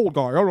 talking like an old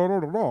guy.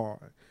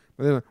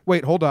 But then,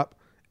 wait, hold up.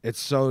 It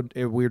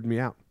weirded me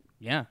out.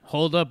 Yeah,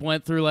 Hold Up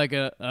went through like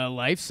a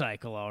life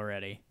cycle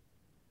already.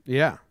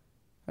 Yeah.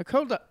 Like,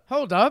 hold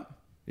up.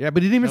 Yeah,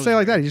 but he didn't even say it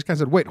like that. He just kind of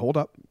said, wait, hold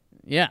up.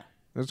 Yeah.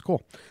 That's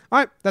cool. All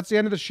right, that's the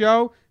end of the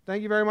show.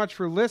 Thank you very much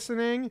for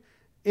listening.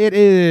 It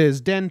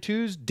is Dead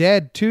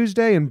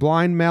Tuesday, and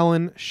Blind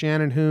Melon,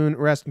 Shannon Hoon,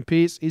 rest in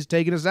peace. He's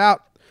taking us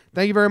out.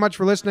 Thank you very much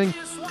for listening.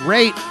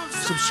 Rate,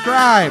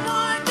 subscribe,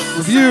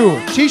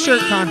 review, t-shirt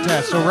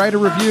contest. So write a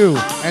review.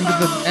 End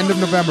of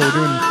November, we're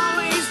doing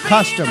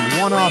custom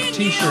one-off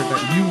t-shirt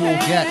that you will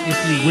get if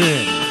you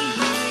win.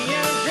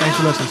 Thanks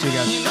for listening. See you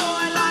guys.